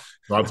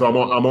 So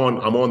I'm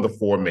on the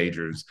 4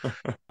 majors,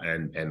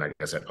 and like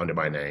I said, under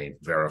my name,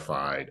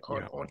 verified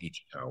on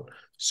each account.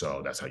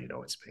 So that's how you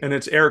know it's me. And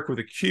it's Eriq with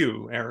a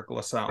Q, Eriq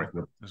La Salle.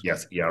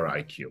 Yes,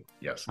 ERIQ.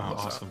 Yes. Oh,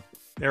 awesome.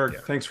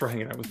 Eriq, thanks for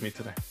hanging out with me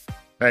today.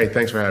 Hey,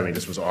 thanks for having me.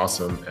 This was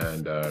awesome,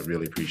 and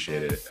really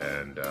appreciate it,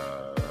 and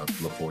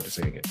look forward to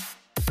seeing it.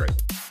 Great.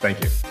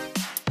 Thank you.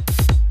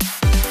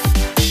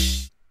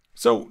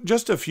 So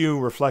just a few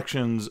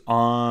reflections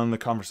on the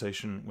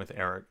conversation with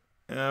Eriq.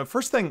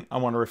 First thing I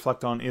want to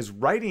reflect on is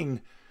writing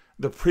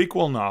the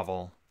prequel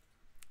novel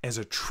as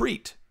a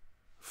treat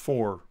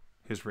for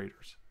his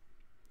readers.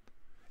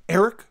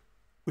 Eriq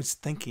was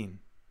thinking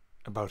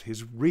about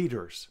his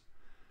readers,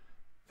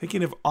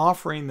 thinking of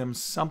offering them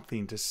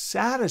something to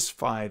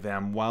satisfy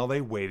them while they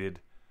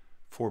waited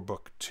for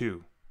book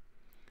 2.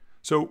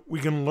 So we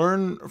can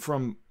learn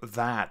from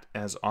that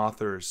as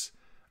authors,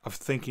 of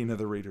thinking of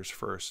the readers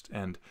first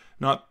and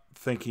not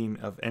thinking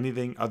of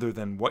anything other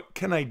than what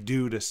can I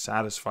do to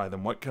satisfy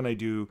them? What can I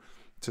do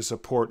to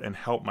support and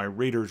help my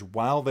readers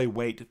while they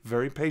wait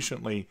very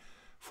patiently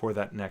for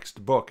that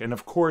next book. And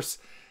of course,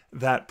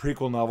 that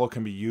prequel novel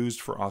can be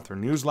used for author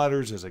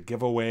newsletters as a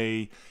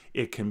giveaway.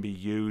 It can be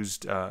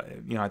used,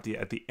 at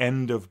the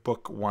end of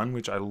book one,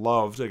 which I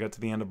loved. I got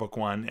to the end of book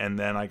one, and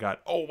then I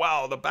got, oh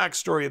wow, the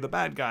backstory of the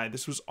bad guy.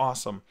 This was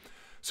awesome.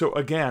 So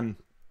again,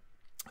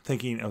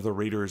 thinking of the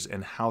readers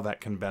and how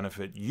that can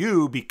benefit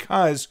you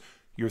because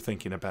you're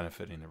thinking of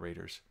benefiting the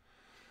readers.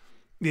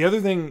 The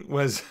other thing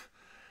was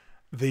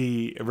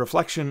the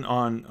reflection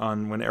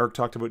on when Eriq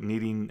talked about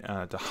needing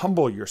to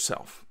humble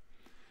yourself,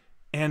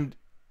 and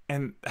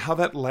how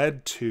that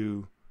led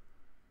to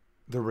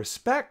the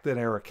respect that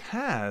Eriq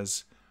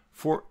has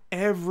for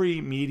every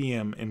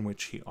medium in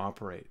which he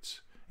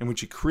operates, in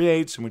which he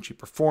creates, in which he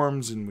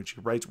performs, in which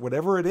he writes,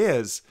 whatever it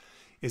is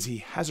he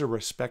has a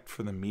respect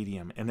for the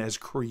medium. And as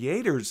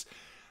creators,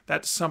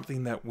 that's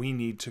something that we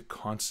need to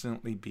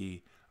constantly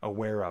be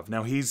aware of.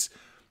 Now, he's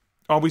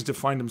always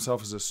defined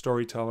himself as a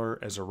storyteller,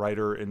 as a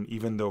writer, and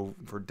even though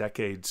for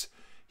decades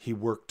he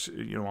worked,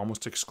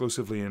 almost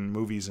exclusively in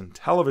movies and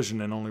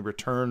television and only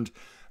returned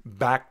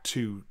back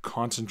to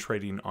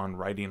concentrating on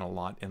writing a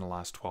lot in the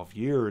last 12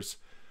 years,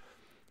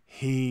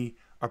 he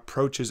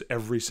approaches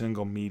every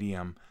single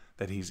medium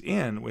that he's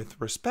in with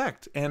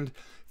respect. And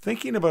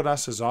thinking about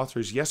us as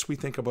authors, yes, we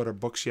think about our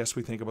books, yes,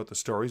 we think about the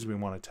stories we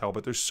want to tell,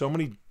 but there's so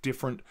many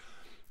different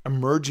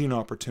emerging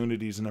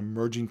opportunities and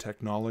emerging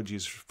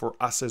technologies for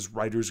us as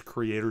writers,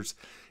 creators,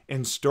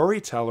 and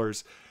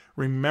storytellers,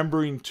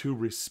 remembering to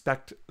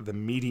respect the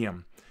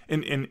medium.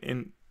 And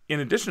in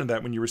addition to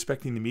that, when you're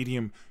respecting the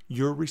medium,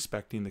 you're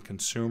respecting the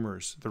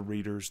consumers, the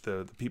readers,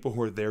 the people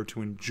who are there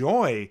to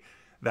enjoy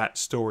that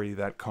story,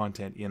 that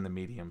content in the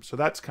medium. So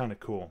that's kind of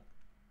cool.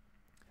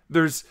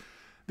 There's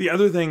the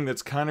other thing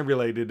that's kind of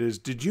related is,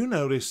 did you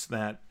notice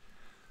that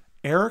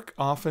Eriq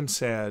often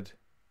said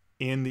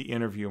in the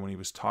interview when he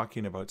was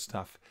talking about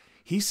stuff,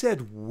 he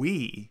said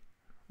we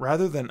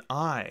rather than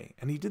I,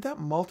 and he did that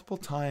multiple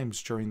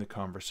times during the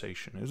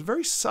conversation. It was a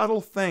very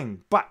subtle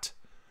thing, but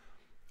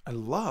I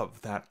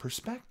love that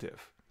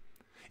perspective.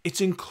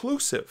 It's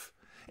inclusive.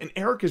 And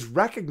Eriq is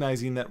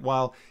recognizing that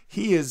while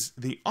he is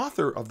the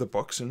author of the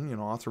books, and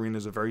authoring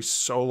is a very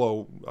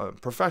solo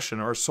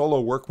profession, or a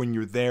solo work when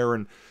you're there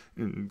and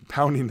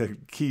pounding the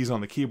keys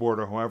on the keyboard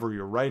or however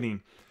you're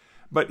writing,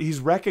 but he's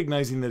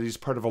recognizing that he's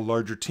part of a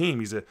larger team.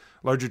 He's a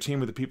larger team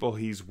with the people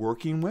he's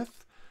working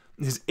with,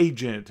 his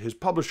agent, his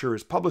publisher,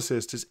 his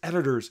publicist, his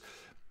editors,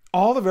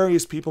 all the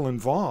various people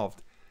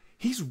involved.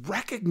 He's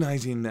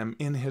recognizing them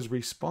in his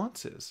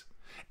responses.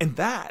 And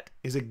that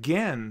is,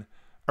 again,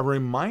 a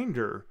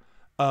reminder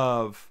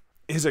of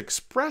his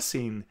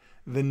expressing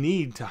the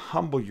need to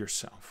humble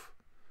yourself.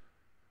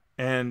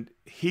 And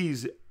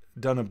he's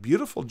done a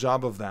beautiful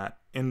job of that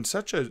in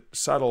such a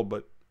subtle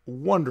but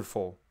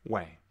wonderful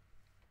way.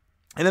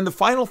 And then the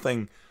final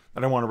thing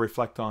that I want to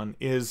reflect on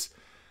is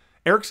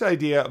Eriq's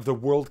idea of the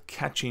world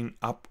catching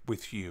up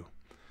with you.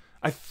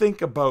 I think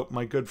about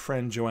my good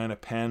friend Joanna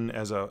Penn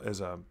as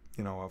a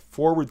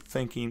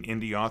forward-thinking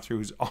indie author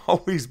who's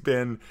always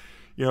been,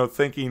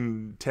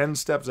 thinking 10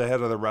 steps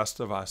ahead of the rest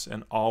of us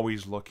and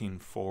always looking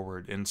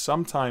forward. And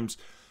sometimes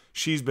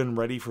she's been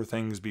ready for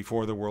things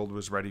before the world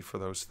was ready for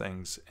those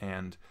things.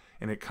 And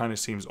it kind of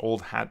seems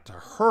old hat to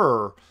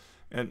her.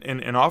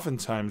 And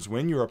oftentimes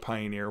when you're a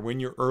pioneer, when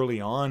you're early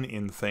on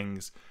in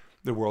things,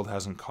 the world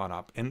hasn't caught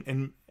up.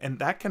 And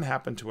that can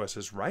happen to us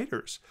as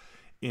writers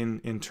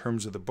in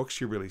terms of the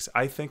books you release.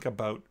 I think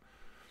about,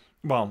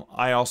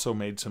 I also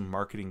made some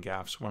marketing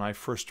gaffes when I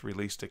first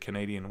released A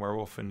Canadian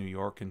Werewolf in New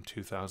York in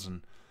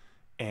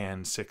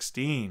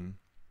 2016.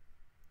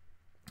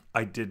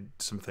 I did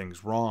some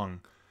things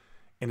wrong,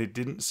 and it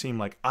didn't seem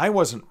like I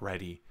wasn't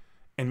ready,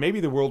 and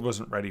maybe the world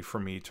wasn't ready for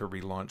me to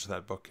relaunch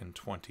that book in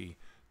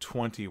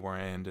 2020, where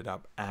I ended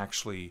up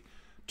actually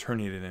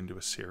turning it into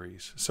a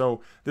series.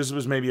 So this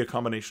was maybe a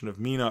combination of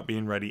me not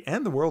being ready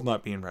and the world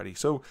not being ready.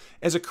 So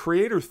as a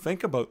creator,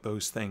 think about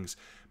those things.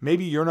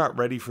 Maybe you're not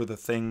ready for the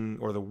thing,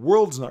 or the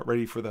world's not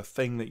ready for the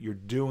thing that you're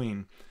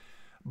doing,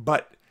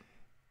 but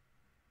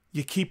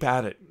you keep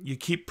at it. You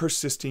keep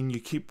persisting.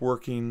 You keep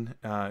working.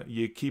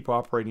 You keep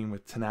operating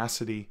with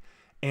tenacity.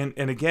 And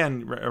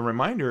again, a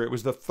reminder, it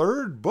was the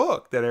third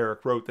book that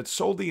Eriq wrote that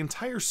sold the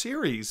entire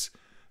series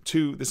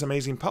to this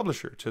amazing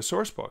publisher, to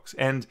Sourcebooks.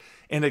 And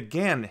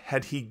again,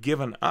 had he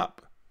given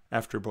up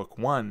after book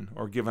one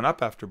or given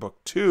up after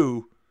book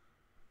two,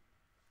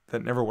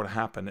 that never would have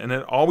happened. And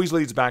it always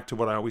leads back to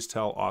what I always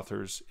tell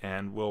authors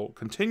and will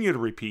continue to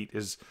repeat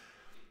is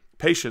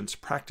patience,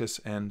 practice,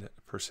 and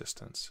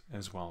persistence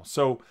as well.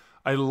 So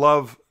I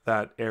love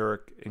that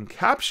Eriq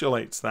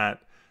encapsulates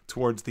that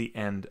towards the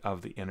end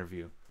of the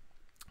interview.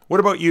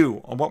 What about you?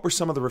 What were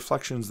some of the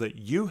reflections that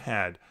you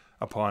had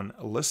upon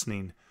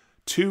listening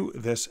to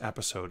this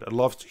episode? I'd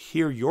love to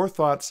hear your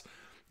thoughts,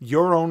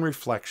 your own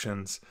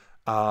reflections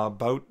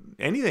about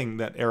anything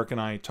that Eriq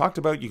and I talked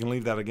about. You can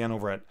leave that again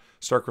over at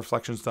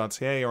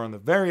starkreflections.ca or on the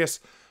various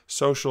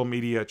social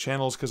media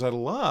channels, because I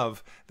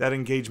love that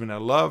engagement. I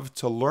love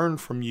to learn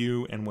from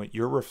you and what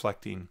you're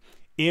reflecting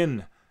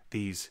in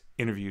these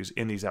interviews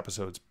in these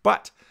episodes.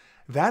 But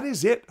that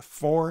is it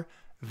for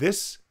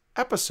this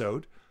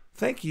episode.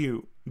 Thank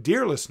you,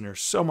 dear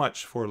listeners, so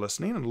much for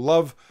listening, and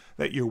love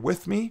that you're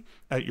with me,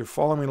 that you're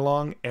following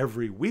along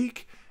every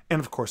week. And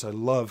of course, I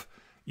love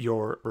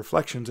your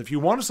reflections. If you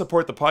want to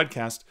support the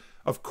podcast,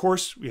 of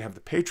course, we have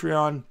the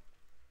Patreon,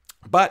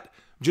 but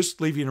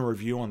just leaving a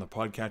review on the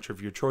podcatcher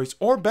of your choice,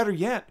 or better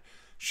yet,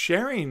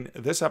 sharing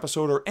this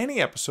episode or any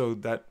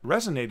episode that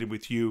resonated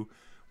with you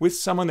with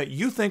someone that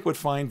you think would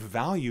find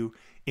value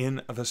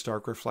in the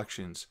Stark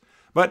Reflections.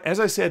 But as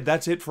I said,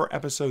 that's it for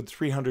episode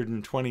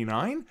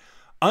 329.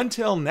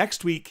 Until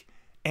next week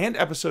and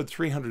episode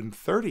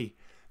 330,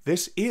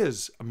 this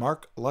is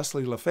Mark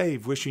Leslie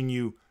Lefebvre wishing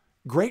you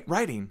great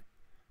writing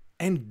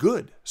and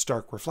good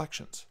Stark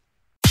Reflections.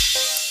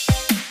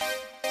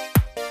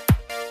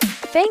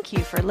 Thank you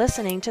for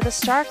listening to the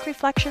Stark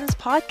Reflections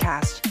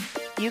podcast.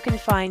 You can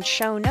find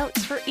show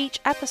notes for each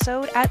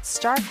episode at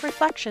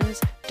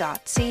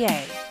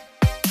starkreflections.ca.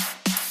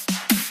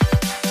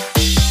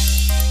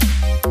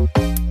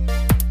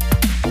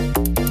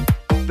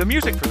 The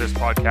music for this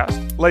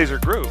podcast, Laser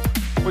Groove,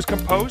 was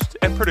composed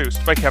and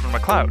produced by Kevin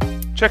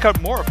MacLeod. Check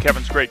out more of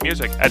Kevin's great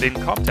music at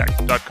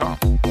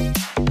incomptech.com.